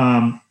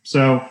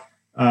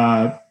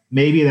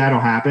 Maybe that'll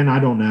happen.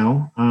 I don't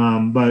know.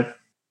 But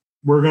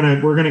we're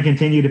gonna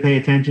continue to pay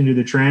attention to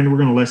the trend. We're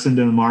gonna listen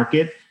to the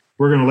market.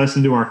 We're gonna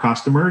listen to our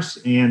customers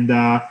and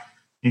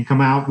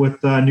come out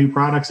with new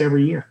products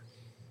every year.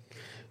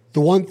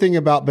 The one thing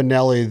about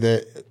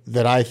Benelli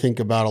that I think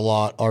about a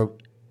lot are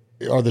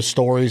the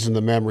stories and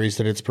the memories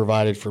that it's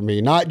provided for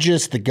me. Not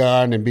just the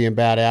gun and being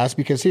badass,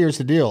 because here's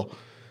the deal.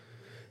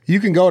 You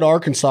can go to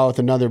Arkansas with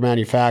another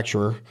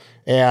manufacturer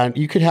and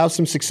you could have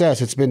some success.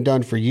 It's been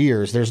done for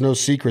years. There's no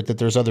secret that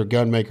there's other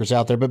gun makers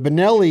out there, but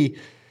Benelli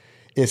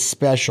is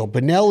special.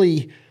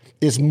 Benelli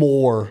is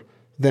more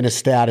than a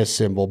status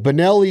symbol.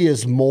 Benelli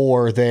is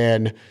more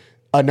than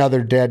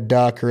another dead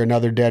duck or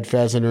another dead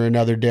pheasant or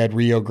another dead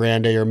Rio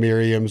Grande or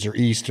Miriam's or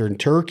Eastern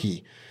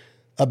turkey.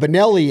 A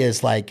Benelli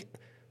is like,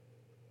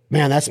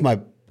 man, that's my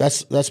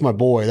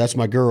boy, that's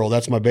my girl,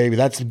 that's my baby.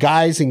 That's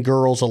guys and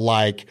girls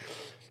alike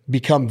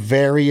become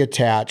very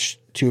attached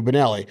to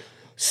Benelli.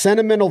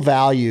 Sentimental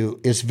value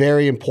is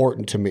very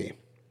important to me.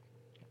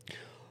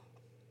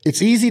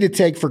 It's easy to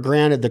take for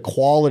granted the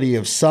quality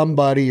of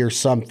somebody or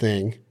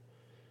something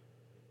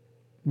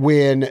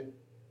when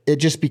it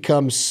just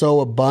becomes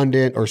so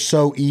abundant or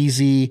so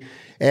easy.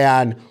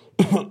 And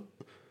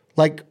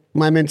like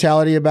my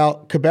mentality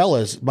about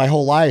Cabela's, my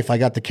whole life, I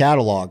got the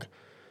catalog.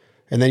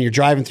 And then you're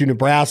driving through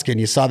Nebraska and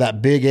you saw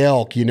that big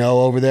elk,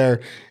 over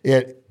there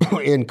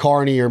in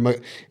Kearney or now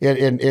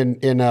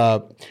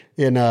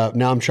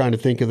I'm trying to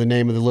think of the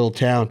name of the little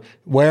town.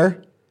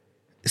 Where?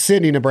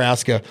 Sidney,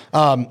 Nebraska.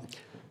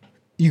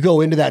 You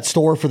go into that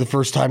store for the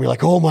first time. You're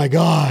like, oh my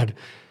God.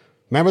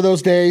 Remember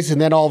those days?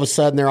 And then all of a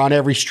sudden they're on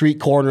every street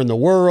corner in the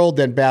world.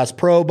 Then Bass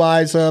Pro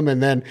buys them.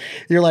 And then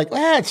you're like,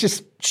 it's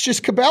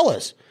just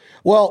Cabela's.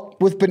 Well,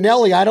 with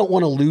Benelli, I don't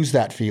want to lose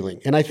that feeling.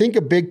 And I think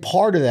a big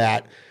part of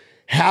that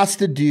has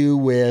to do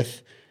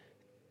with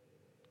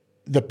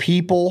the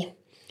people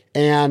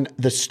and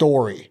the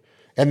story.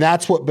 And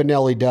that's what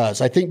Benelli does.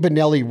 I think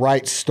Benelli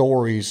writes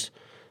stories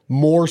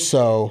more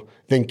so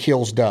than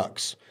kills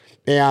ducks.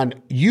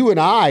 And you and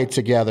I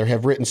together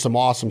have written some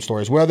awesome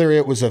stories, whether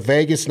it was a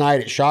Vegas night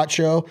at SHOT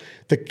Show,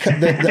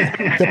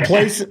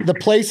 the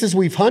places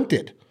we've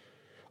hunted,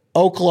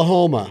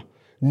 Oklahoma,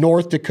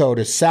 North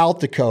Dakota, South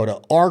Dakota,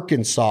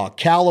 Arkansas,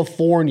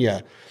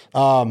 California,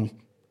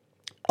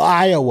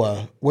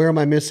 Iowa. Where am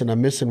I missing?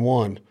 I'm missing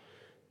one.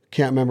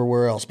 Can't remember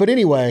where else. But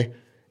anyway,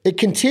 it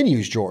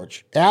continues,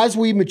 George. As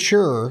we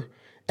mature,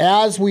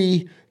 as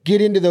we get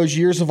into those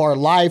years of our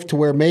life to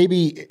where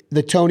maybe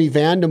the Tony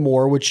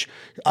Vandemore, which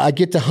I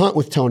get to hunt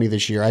with Tony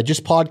this year. I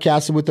just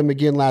podcasted with him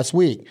again last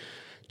week.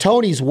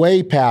 Tony's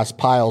way past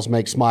piles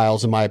make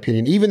smiles, in my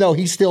opinion, even though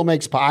he still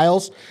makes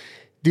piles.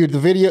 Dude, the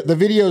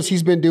videos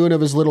he's been doing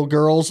of his little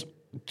girls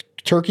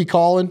turkey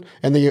calling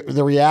and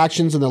the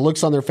reactions and the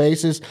looks on their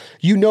faces,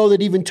 you know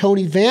that even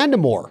Tony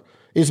Vandemore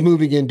is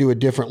moving into a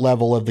different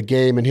level of the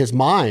game in his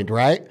mind,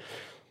 right?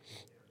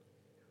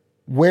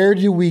 Where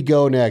do we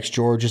go next,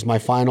 George, is my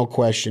final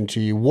question to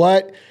you.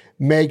 What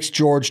makes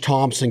George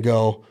Thompson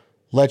go,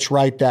 let's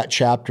write that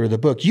chapter of the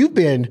book? You've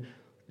been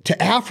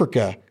to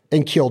Africa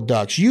and killed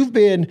ducks. You've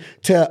been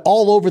to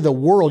all over the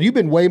world. You've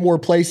been way more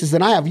places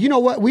than I have. You know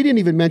what? We didn't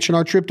even mention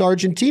our trip to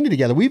Argentina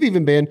together. We've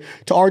even been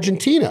to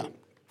Argentina.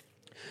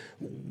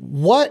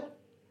 What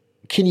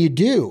can you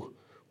do?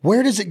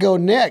 Where does it go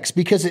next?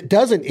 Because it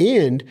doesn't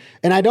end,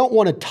 and I don't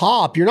want to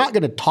top. You're not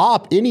going to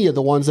top any of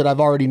the ones that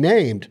I've already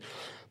named.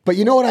 But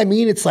you know what I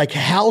mean? It's like,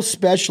 how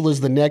special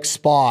is the next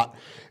spot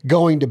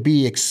going to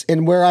be?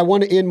 And where I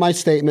want to end my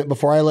statement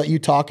before I let you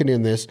talk and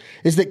in this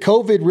is that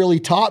COVID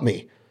really taught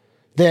me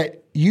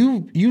that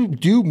you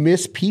do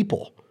miss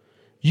people.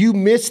 You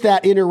miss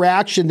that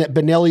interaction that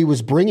Benelli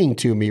was bringing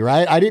to me,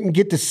 right? I didn't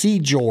get to see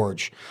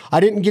George. I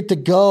didn't get to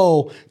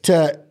go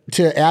to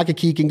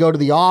Akakik and go to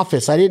the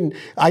office.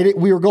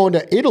 We were going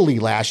to Italy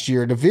last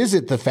year to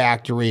visit the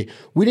factory.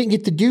 We didn't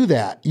get to do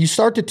that. You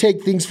start to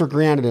take things for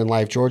granted in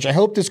life, George. I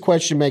hope this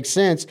question makes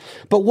sense,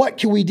 but what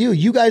can we do?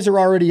 You guys are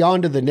already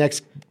on to the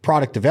next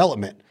product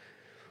development.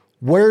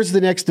 Where's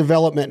the next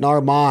development in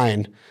our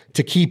mind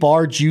to keep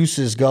our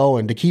juices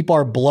going, to keep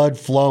our blood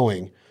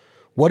flowing?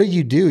 What do?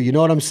 You know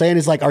what I'm saying?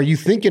 Is like, are you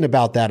thinking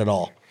about that at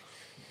all?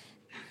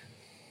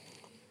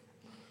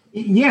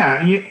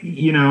 Yeah.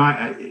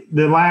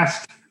 The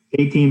last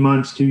 18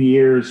 months, 2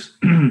 years,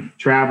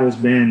 travel's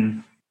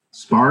been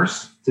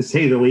sparse, to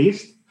say the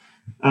least.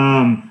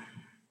 But,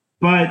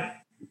 I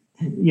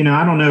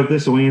don't know if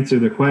this will answer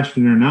the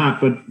question or not,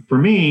 but for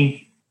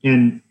me,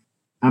 and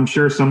I'm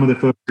sure some of the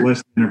folks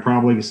listening are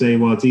probably going to say,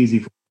 well, it's easy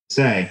for me to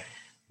say,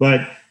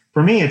 but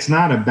for me, it's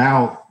not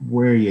about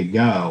where you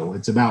go.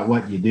 It's about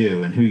what you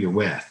do and who you're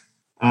with.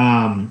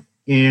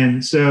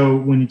 And so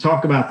when you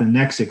talk about the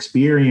next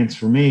experience,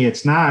 for me,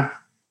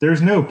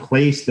 there's no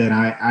place that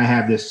I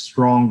have this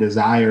strong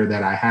desire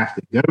that I have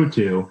to go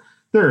to.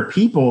 There are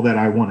people that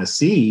I want to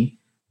see,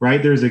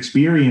 right? There's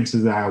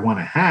experiences that I want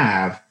to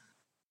have,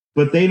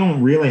 but they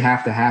don't really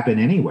have to happen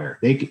anywhere.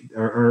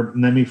 Or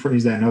let me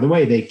phrase that another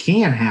way. They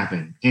can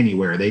happen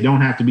anywhere. They don't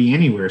have to be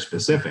anywhere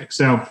specific.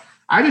 So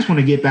I just want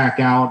to get back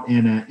out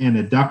in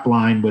a duck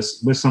blind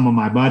with some of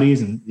my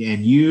buddies and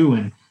you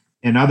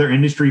and other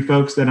industry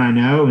folks that I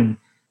know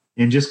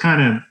and just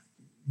kind of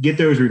get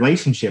those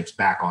relationships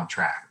back on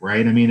track,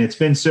 right? I mean, it's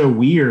been so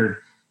weird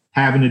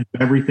having to do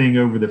everything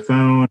over the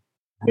phone,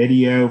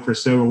 video for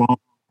so long.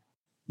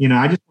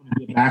 I just want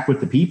to get back with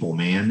the people,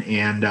 man.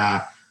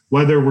 And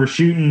whether we're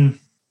shooting,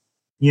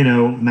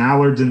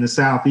 mallards in the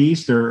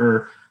Southeast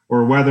or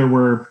whether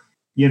we're,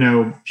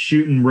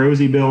 shooting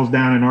rosy bills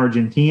down in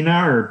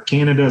Argentina or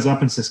Canada's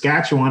up in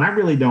Saskatchewan, I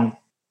really don't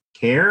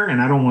care.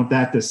 And I don't want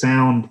that to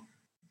sound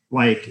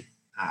like,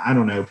 I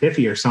don't know,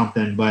 piffy or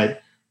something,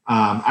 but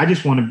I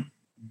just want to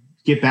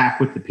get back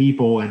with the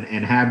people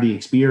and have the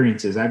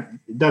experiences. It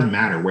doesn't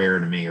matter where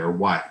to me or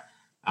what.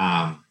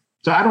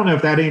 So I don't know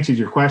if that answers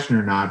your question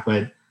or not,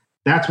 but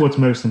that's what's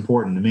most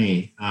important to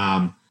me,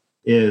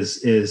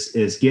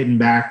 is getting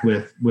back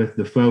with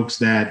the folks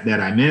that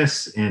I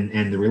miss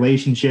and the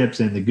relationships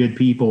and the good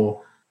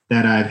people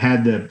that I've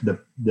had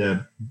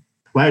the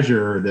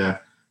pleasure, the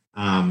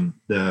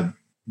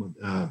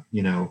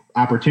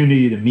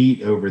opportunity to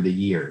meet over the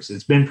years.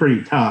 It's been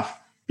pretty tough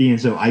being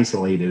so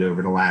isolated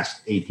over the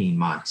last 18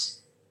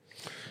 months.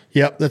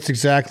 Yep, that's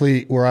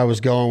exactly where I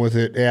was going with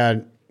it.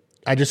 And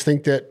I just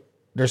think that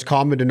there's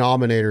common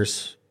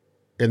denominators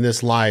in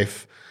this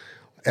life.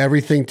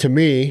 Everything to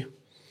me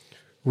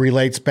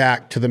relates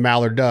back to the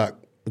mallard duck.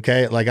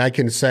 Okay. Like I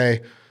can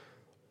say,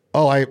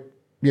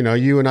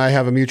 you and I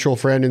have a mutual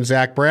friend in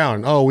Zach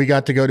Brown. Oh, we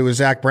got to go to a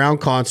Zach Brown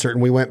concert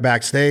and we went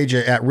backstage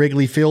at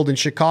Wrigley Field in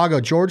Chicago.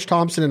 George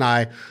Thompson and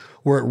I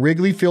were at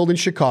Wrigley Field in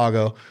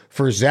Chicago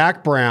for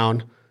Zach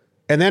Brown.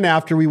 And then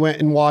after we went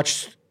and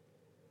watched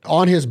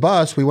on his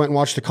bus, we went and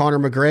watched the Conor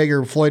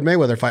McGregor Floyd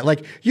Mayweather fight.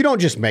 Like, you don't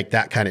just make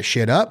that kind of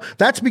shit up.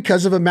 That's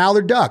because of a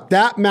mallard duck.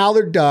 That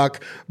mallard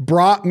duck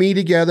brought me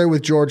together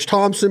with George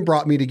Thompson,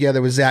 brought me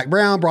together with Zach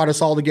Brown, brought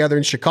us all together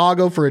in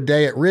Chicago for a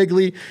day at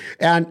Wrigley.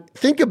 And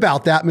think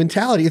about that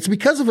mentality. It's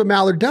because of a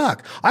mallard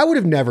duck. I would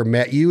have never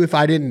met you if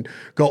I didn't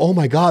go, oh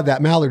my God,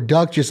 that mallard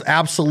duck just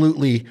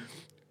absolutely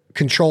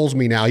controls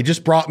me now. He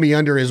just brought me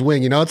under his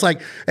wing. You know, it's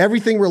like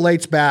everything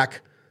relates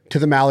back to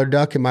the mallard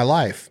duck in my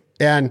life.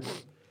 And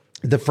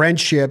the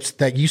friendships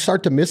that you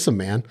start to miss them,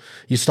 man.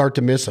 You start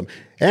to miss them.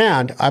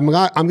 And I'm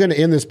going to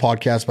end this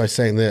podcast by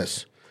saying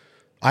this.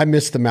 I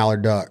miss the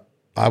mallard duck.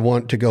 I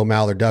want to go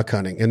mallard duck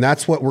hunting. And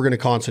that's what we're going to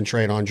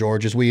concentrate on,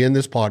 George, as we end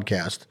this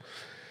podcast,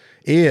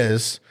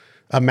 is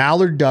a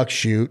mallard duck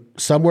shoot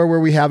somewhere where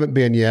we haven't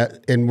been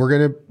yet. And we're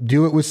going to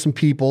do it with some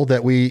people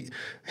that we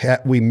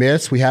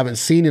miss, we haven't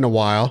seen in a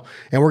while.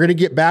 And we're going to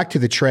get back to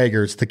the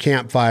Traegers, the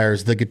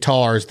campfires, the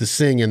guitars, the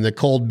singing, the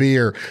cold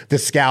beer, the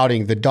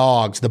scouting, the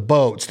dogs, the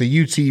boats,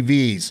 the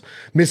UTVs,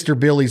 Mr.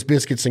 Billy's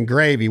biscuits and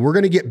gravy. We're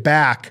going to get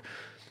back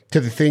to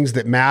the things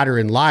that matter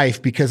in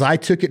life, because I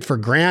took it for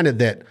granted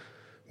that,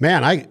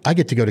 man, I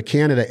get to go to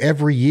Canada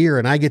every year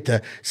and I get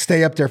to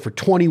stay up there for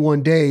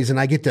 21 days and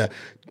I get to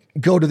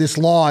go to this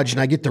lodge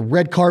and I get the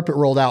red carpet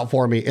rolled out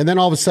for me. And then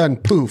all of a sudden,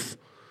 poof,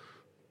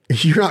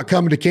 you're not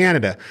coming to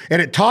Canada. And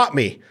it taught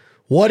me,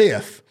 what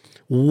if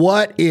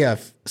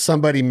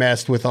somebody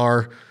messed with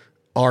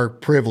our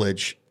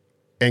privilege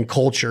and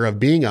culture of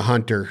being a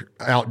hunter,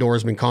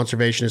 outdoorsman,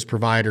 conservationist,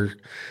 provider?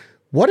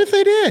 What if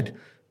they did?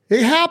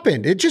 It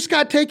happened. It just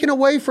got taken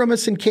away from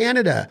us in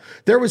Canada.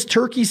 There was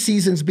turkey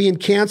seasons being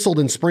canceled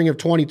in spring of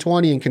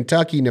 2020 in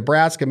Kentucky,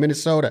 Nebraska,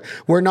 Minnesota,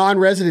 where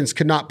non-residents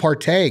could not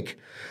partake.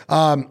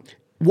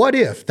 What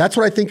if? That's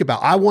what I think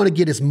about. I want to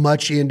get as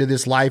much into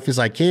this life as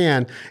I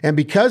can. And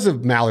because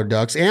of mallard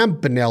ducks and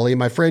Benelli,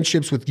 my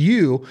friendships with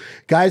you,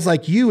 guys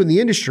like you in the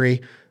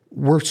industry,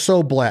 we're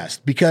so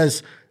blessed,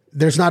 because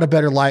there's not a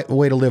better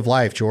way to live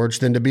life, George,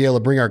 than to be able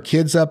to bring our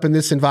kids up in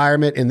this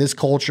environment, in this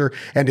culture,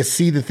 and to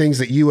see the things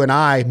that you and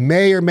I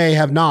may or may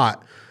have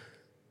not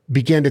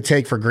begin to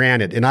take for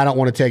granted. And I don't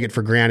want to take it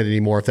for granted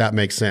anymore, if that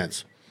makes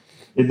sense.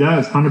 It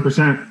does,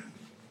 100%.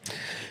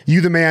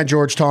 You the man,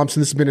 George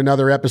Thompson. This has been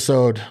another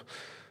episode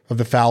of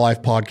the Fowl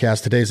Life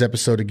Podcast. Today's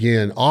episode,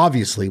 again,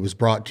 obviously was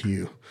brought to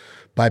you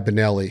by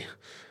Benelli.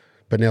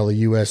 Benelli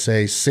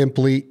USA,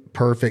 simply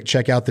perfect.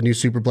 Check out the new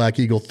Super Black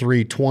Eagle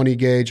 320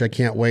 gauge. I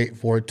can't wait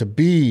for it to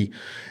be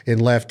in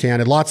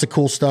left-handed. Lots of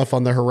cool stuff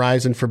on the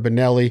horizon for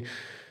Benelli.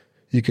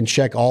 You can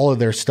check all of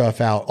their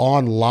stuff out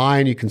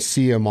online. You can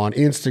see them on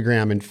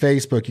Instagram and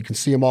Facebook. You can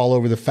see them all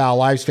over the Fowl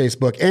Lives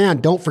Facebook.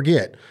 And don't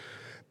forget,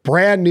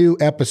 brand new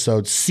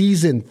episode,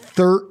 season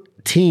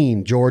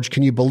 13, George.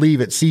 Can you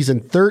believe it? Season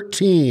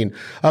 13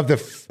 of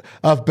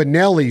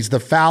Benelli's The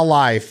Fowl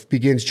Life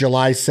begins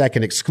July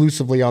 2nd,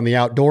 exclusively on the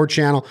Outdoor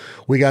Channel.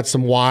 We got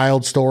some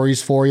wild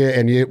stories for you,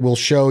 and it will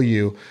show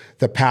you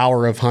the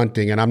power of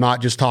hunting. And I'm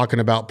not just talking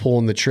about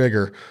pulling the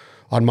trigger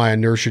on my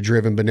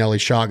inertia-driven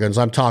Benelli shotguns.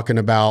 I'm talking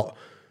about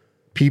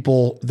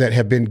people that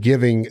have been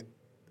giving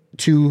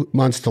 2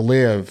 months to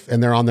live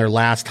and they're on their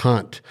last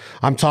hunt.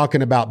 I'm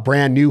talking about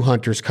brand new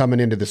hunters coming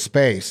into the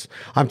space.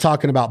 I'm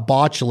talking about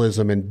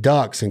botulism and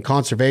ducks and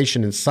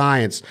conservation and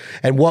science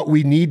and what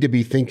we need to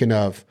be thinking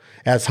of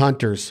as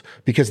hunters,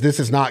 because this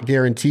is not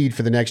guaranteed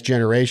for the next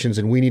generations,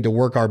 and we need to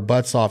work our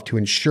butts off to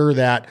ensure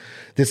that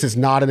this is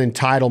not an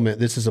entitlement.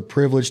 This is a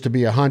privilege to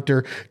be a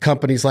hunter.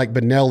 Companies like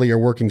Benelli are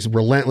working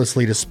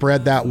relentlessly to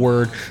spread that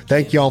word.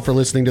 Thank you all for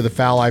listening to the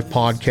Fowl Life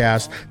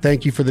Podcast.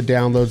 Thank you for the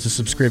downloads, the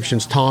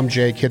subscriptions. Tom,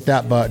 Jake, hit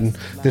that button.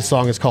 This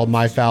song is called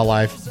My Fowl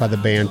Life by the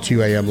band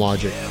 2 AM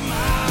Logic.